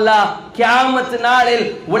 யா அல்லாஹ், கியாமத் நாளில்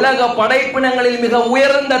உலக படைப்பினங்களில் மிக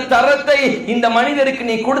உயர்ந்த தரத்தை இந்த மனிதருக்கு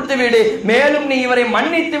நீ கொடுத்து விடு, மேலும் நீ இவரை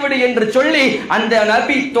மன்னித்து விடு என்று சொல்லி அந்த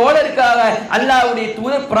நபி தோழருக்காக அல்லாஹ்வுடைய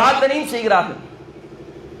தூதர் பிரார்த்தனையும் செய்கிறார்கள்.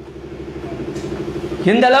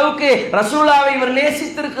 இந்த அளவுக்கு ரசூலுல்லாஹ்வை இவர்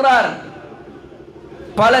நேசித்திருக்கிறார்.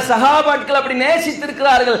 பல சஹாபாக்கள் அப்படி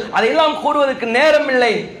நேசித்திருக்கிறார்கள். அதையெல்லாம் கூறுவதற்கு நேரம்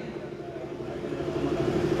இல்லை.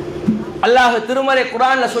 அல்லாஹ் திருமறை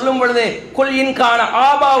குர்ஆன்ல சொல்லும் பொழுது, குல் இன் கான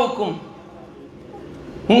ஆபாவுக்கும்,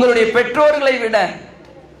 உங்களுடைய பெற்றோர்களை விட,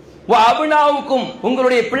 வ அப்னாவுக்கும்,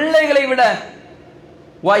 உங்களுடைய பிள்ளைகளை விட,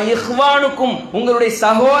 வ இஹ்வானுக்கும், உங்களுடைய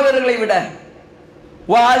சகோதரர்களை விட,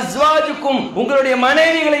 வ அஸ்வாஜுக்கும், உங்களுடைய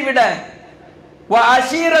மனைவிகளை விட, வ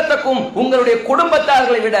அஷீரத்துக்கும், உங்களுடைய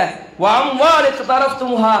குடும்பத்தார்களை விட, வ அம்வாலுக்கு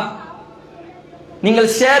தரஃப்துமுஹா,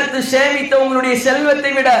 நீங்கள் சேர்த்து சேமித்த உங்களுடைய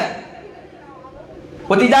செல்வத்தை விட,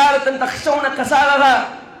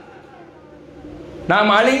 நாம்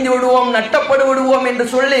அழிந்து விடுவோம், நட்டப்பட்டு விடுவோம் என்று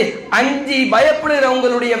சொல்லி அஞ்சி பயப்படுகிற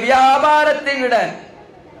உங்களுடைய வியாபாரத்தை விட,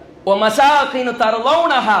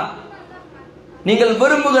 நீங்கள்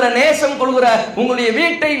விரும்புகிற நேசம் கொள்கிற உங்களுடைய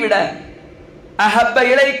வீட்டை விட, அஹப்ப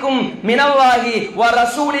இலைக்கும் மினல்லாஹி வ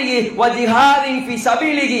ரசூலிஹி வ ஜிஹாதின் ஃபீ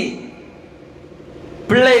சபீலிஹி,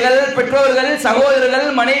 பிள்ளைகள், பெற்றோர்கள், சகோதரர்கள்,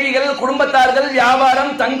 மனைவிகள், குடும்பத்தார்கள்,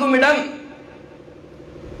 வியாபாரம், தங்குமிடம்,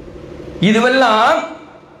 இதுவெல்லாம்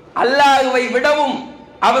அல்லாஹ்வை விடவும்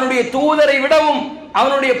அவனுடைய தூதரை விடவும்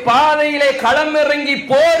அவனுடைய பாதையிலே களமிறங்கி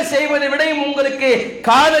போர் செய்வதை விடவும் உங்களுக்கு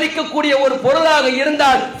காதலிக்கக்கூடிய ஒரு பொருளாக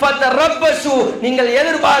இருந்தால் ஃபதரப்பசு, நீங்கள்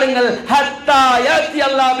எதிர்பாருங்கள், ஹத்தா யாத்தி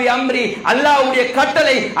அல்லாஹ் பி அம்ரி, அல்லாஹ்வுடைய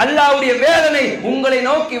கட்டளை, அல்லாஹ்வுடைய வேதனை உங்களை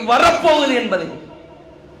நோக்கி வரப்போகுது என்பது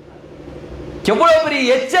எவ்வளவு பெரிய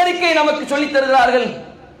எச்சரிக்கை நமக்கு சொல்லித் தருகிறார்கள்.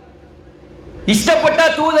 இஷ்டப்பட்ட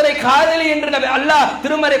தூதரை காதலி என்று அல்லாஹ்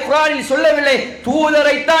திருமறை குர்ஆனில் சொல்லவில்லை,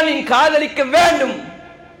 தூதரைத்தான் நீ காதலிக்க வேண்டும்.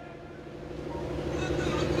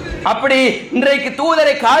 அப்படி இன்றைக்கு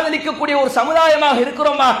தூதரை காதலிக்கக்கூடிய ஒரு சமுதாயமாக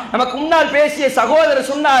இருக்கிறோமா? நமக்கு முன்னால் பேசிய சகோதரர்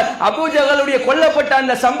சொன்னார், அபூஜஹலுடைய கொல்லப்பட்ட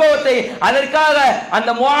அந்த சம்பவத்தை, அதற்காக அந்த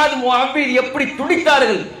முஆத் முஅவ்வித் எப்படி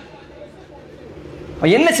துடித்தார்கள்.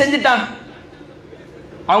 என்ன செஞ்சிட்டான்?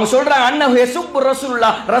 அவங்க சொல்றாங்க, அன்னஹு யசுப்பு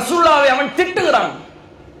ரசூலுல்லாஹ், ரசூலுல்லாஹ்வை அவன் திட்டுகிறான்.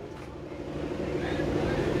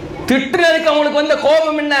 திட்டுறதுக்கு அவங்களுக்கு வந்த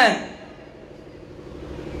கோபம் என்ன?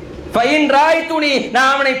 ஃபைன் ராய்துனி,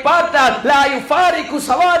 நான் அவனை பார்த்தால் லா யுஃபாரிகு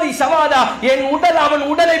சவாதி சவாதா, என் உடல் அவன்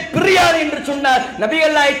உடலை பிரியாது என்று சொன்னார்.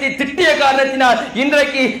 நபிகள் நாயகத்தை திட்டிய காரணத்தினால்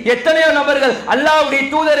இன்றைக்கு எத்தனையோ நபர்கள் அல்லாஹ்வுடைய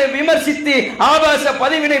தூதரை விமர்சித்து ஆபாச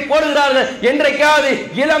பதிவினை போடுகிறார்கள். என்றைக்காவது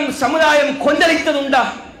இளம் சமுதாயம் கொந்தளித்தது உண்டா?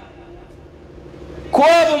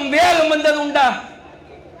 கோபம் வேகம் வந்தது உண்டா?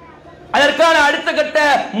 அதற்கான அடுத்த கட்ட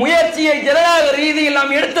முயற்சியை ஜனநாயக ரீதியில்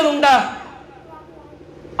நாம் எடுத்தது உண்டா?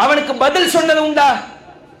 அவனுக்கு பதில் சொன்னது உண்டா?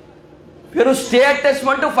 வெறும் ஸ்டேட்டஸ்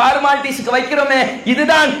மட்டும் ஃபார்மாலிட்டிஸ்க்கு வைக்கிறோமே,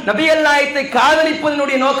 இதுதான் நபிகள் நாயகத்தை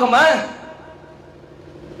காதலிப்பதனுடைய நோக்கமா?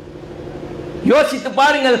 யோசித்து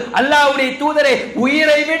பாருங்கள். அல்லாஹ்வுடைய தூதரை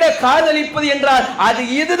உயிரை விட காதலிப்பது என்றால் அது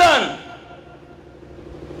இதுதான்.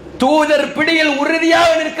 தூதர் பிடியில் உறுதியாக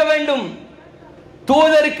நிற்க வேண்டும்.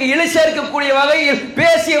 தூதருக்கு இழி சேர்க்கக்கூடிய வகையில்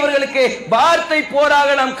பேசியவர்களுக்கு வார்த்தை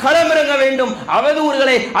போராக நாம் களமிறங்க வேண்டும்.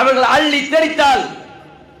 அவதூறுகளை அவர்கள் அள்ளி தெரித்தால்,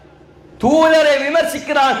 தூதரை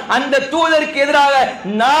விமர்சிக்கிறான், அந்த தூதருக்கு எதிராக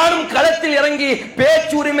நானும் களத்தில் இறங்கி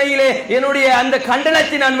பேச்சுரிமையிலே என்னுடைய அந்த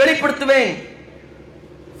கண்டனத்தை நான் வெளிப்படுத்துவேன்.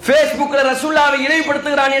 பேஸ்புக்ல ரசூலுல்லாஹ்வை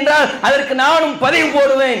இழிவுபடுத்துகிறான் என்றால் அதற்கு நானும் பதிவு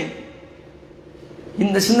போடுவேன்.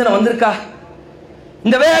 இந்த சிந்தனை வந்திருக்கா?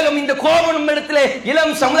 இந்த வேகம், இந்த கோபம் இடத்திலே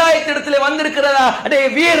இளம் சமுதாயத்திடத்திலே வந்திருக்கிறதா? அடே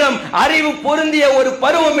வீரம், அறிவு பொருந்திய ஒரு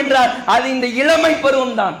பருவம் என்றால் அது இந்த இளமை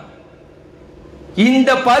பருவம் தான். இந்த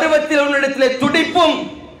பருவத்தில் உன்னிடத்திலே துடிப்பும்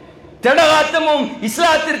திடகாத்தமும்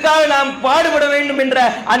இஸ்லாத்திற்காக நாம் பாடுபட வேண்டும் என்ற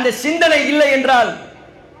அந்த சிந்தனை இல்லை என்றால்,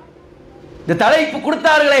 இந்த தலைப்பு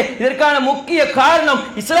கொடுத்தார்களே, இதற்கான முக்கிய காரணம்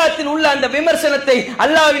இஸ்லாத்தில் உள்ள அந்த விமர்சனத்தை,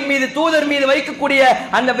 அல்லாஹ்வின் மீது தூதர் மீது வைக்கக்கூடிய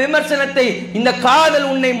அந்த விமர்சனத்தை, இந்த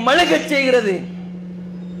காதல் உன்னை மழுகச் செய்கிறது.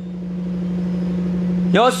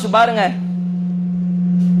 யோசிச்சு பாருங்க.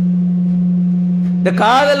 இந்த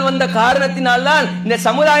காதல் வந்த காரணத்தினால்தான் இந்த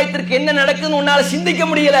சமுதாயத்திற்கு என்ன நடக்குதுன்னு உன்னால சிந்திக்க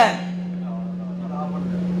முடியல.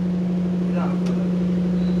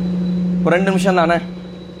 ஒரு 2 நிமிஷம் தானே.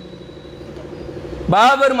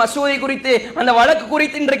 பாபர் மசூதி குறித்து அந்த வழக்கு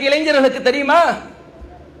குறித்து இன்றைக்கு இளைஞர்களுக்கு தெரியுமா?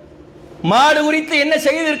 மாடு குறித்து என்ன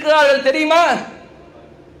செய்திருக்கிறார்கள் தெரியுமா?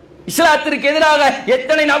 இஸ்லாத்திற்கு எதிராக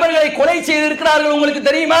எத்தனை நபர்களை கொலை செய்திருக்கிறார்கள் உங்களுக்கு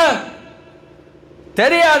தெரியுமா?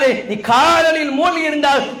 தெரியாது. நீ காதலில் மூழ்கி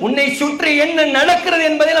இருந்தால் உன்னை சுற்றி என்ன நடக்கிறது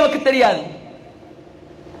என்பதை நமக்கு தெரியாது.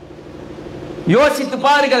 யோசித்து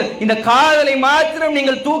பாருங்கள். இந்த காதலை மாத்திரம்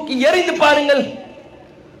நீங்கள் தூக்கி எறிந்து பாருங்கள்.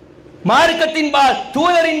 மார்க்கத்தின்பால்,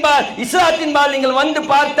 தூதரின்பால், இஸ்லாத்தின்பால் நீங்கள் வந்து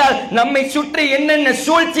பார்த்தால் நம்மை சுற்றி என்னென்ன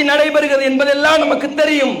சூழ்ச்சி நடைபெறுகிறது என்பதெல்லாம் நமக்கு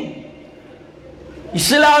தெரியும்.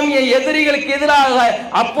 இஸ்லாமிய எதிரிகளுக்கு எதிராக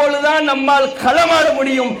அப்பொழுதுதான் நம்மால் களமாட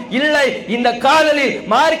முடியும். இல்லை, இந்த காதலில்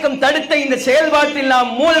மார்க்கம் தடுத்த இந்த செயல்பாட்டில்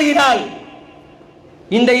நாம் மூழ்கினால்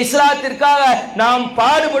இந்த இஸ்லாத்திற்காக நாம்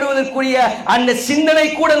பாடுபடுவதற்குரிய அந்த சிந்தனை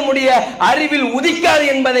கூட நம்முடைய அறிவில் உதிக்காது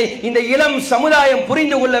என்பதை இந்த இளம் சமுதாயம்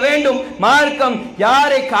புரிந்து கொள்ள வேண்டும். மார்க்கம்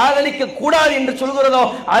யாரை காதலிக்க கூடாது என்று சொல்கிறதோ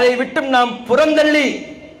அதை விட்டு நாம் புறந்தள்ளி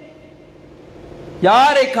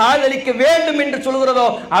யாரை காதலிக்க வேண்டும் என்று சொல்கிறதோ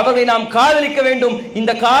அவர்களை நாம் காதலிக்க வேண்டும்.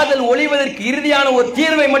 இந்த காதல் ஒளிவதற்கு இறுதியான ஒரு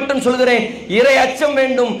தீர்வை மட்டும் சொல்கிறேன். இறை அச்சம்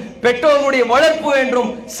வேண்டும், பெற்றோர்களுடைய வளர்ப்பு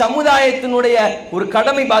வேண்டும், சமுதாயத்தினுடைய ஒரு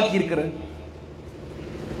கடமை பாக்கி இருக்கிறது.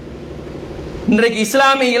 இன்றைக்கு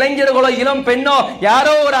இஸ்லாமிய இளைஞர்களோ இளம் பெண்ணோ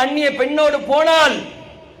யாரோ ஒரு அந்நிய பெண்ணோடு போனால்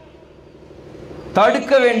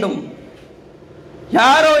தடுக்க வேண்டும்.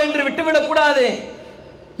 யாரோ என்று விட்டுவிடக் கூடாது.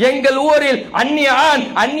 எங்கள் ஊரில் அந்நிய ஆண்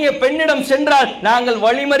அந்நிய பெண்ணிடம் சென்றால் நாங்கள்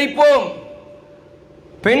வழிமறிப்போம்.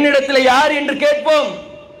 பெண்ணிடத்தில் யார் என்று கேட்போம்.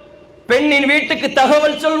 பெண்ணின் வீட்டுக்கு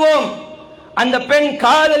தகவல் சொல்வோம். அந்த பெண்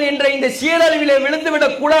காதல் என்ற இந்த சீரழிவிலே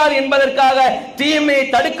விழுந்துவிடக் கூடாது என்பதற்காக தீமையை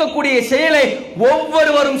தடுக்கக்கூடிய செயலை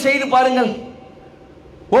ஒவ்வொருவரும் செய்து பாருங்கள்.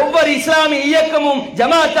 ஒவ்வொரு இஸ்லாமிய இயக்கமும்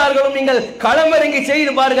ஜமாத்தார்களும் நீங்கள் களமிறங்கி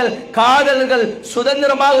செய்து பாருங்கள். காதலர்கள்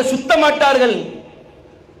சுதந்திரமாக சுத்த மாட்டார்கள்.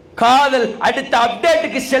 காதல் அடுத்த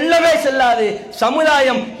அப்டேட்டுக்கு செல்லவே செல்லாது.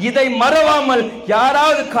 சமுதாயம் இதை மறவாமல்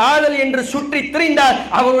யாராவது காதல் என்று சுற்றி திரிந்தால்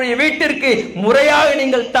அவருடைய வீட்டிற்கு முறையாக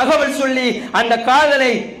நீங்கள் தகவல் சொல்லி அந்த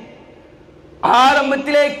காதலை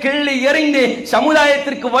ஆரம்பத்திலே கிள்ளி எறிந்து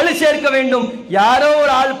சமுதாயத்திற்கு வலு சேர்க்க வேண்டும். யாரோ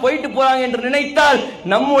ஒரு ஆள் போயிட்டு போறாங்க என்று நினைத்தால்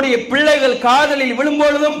நம்முடைய பிள்ளைகள் காதலில்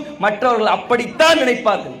விழும்பொழுதும் மற்றவர்கள் அப்படித்தான்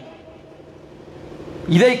நினைப்பார்கள்.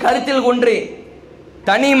 இதை கருத்தில் கொண்டு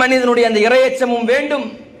தனி மனிதனுடைய அந்த இறையச்சமும் வேண்டும்.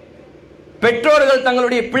 பெற்றோர்கள்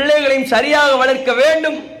தங்களுடைய பிள்ளைகளையும் சரியாக வளர்க்க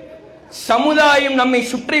வேண்டும். சமுதாயம் நம்மை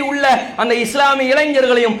சுற்றி உள்ள அந்த இஸ்லாமிய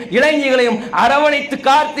இளைஞர்களையும் இளைஞர்களையும் அரவணைத்து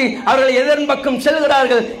காத்து அவர்கள் எதன் பக்கம்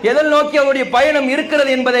செல்கிறார்கள், எதன் நோக்கி அவருடைய பயணம்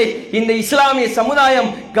இருக்கிறது என்பதை இந்த இஸ்லாமிய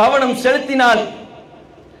சமுதாயம் கவனம் செலுத்தினால்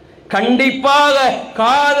கண்டிப்பாக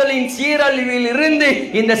காதலின் சீரழிவில் இருந்து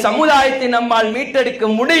இந்த சமுதாயத்தை நம்மால் மீட்டெடுக்க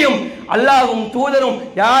முடியும். அல்லாஹ்வும் தூதரும்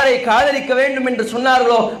யாரை காதலிக்க வேண்டும் என்று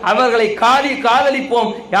சொன்னார்களோ அவர்களை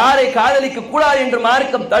காதலிப்போம். யாரை காதலிக்க கூடாது என்று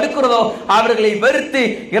மார்க்கம் தடுக்கிறதோ அவர்களை வெறுத்து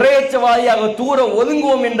இறையச்சவாதியாக தூர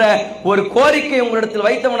ஒதுங்குவோம் என்ற ஒரு கோரிக்கை உங்களிடத்தில்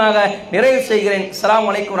வைத்தவனாக நிறைவு செய்கிறேன். அஸ்ஸலாமு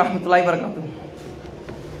அலைக்கும் வரஹ்மத்துல்லாஹி வபரகாத்துஹு.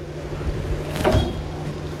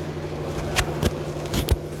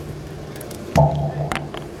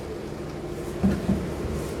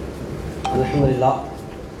 அல்ஹம்துலில்லாஹ்.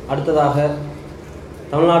 அடுத்ததாக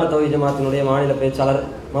தமிழ்நாடு தௌஹீத் ஜமாத்தினுடைய மாநில பேச்சாளர்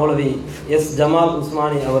மௌலவி எஸ். ஜமால்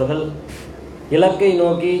உஸ்மானி அவர்கள் இலக்கை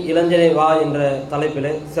நோக்கி இளைஞரை வா என்ற தலைப்பில்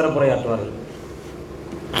சிறப்புரையாற்றுவார்கள்.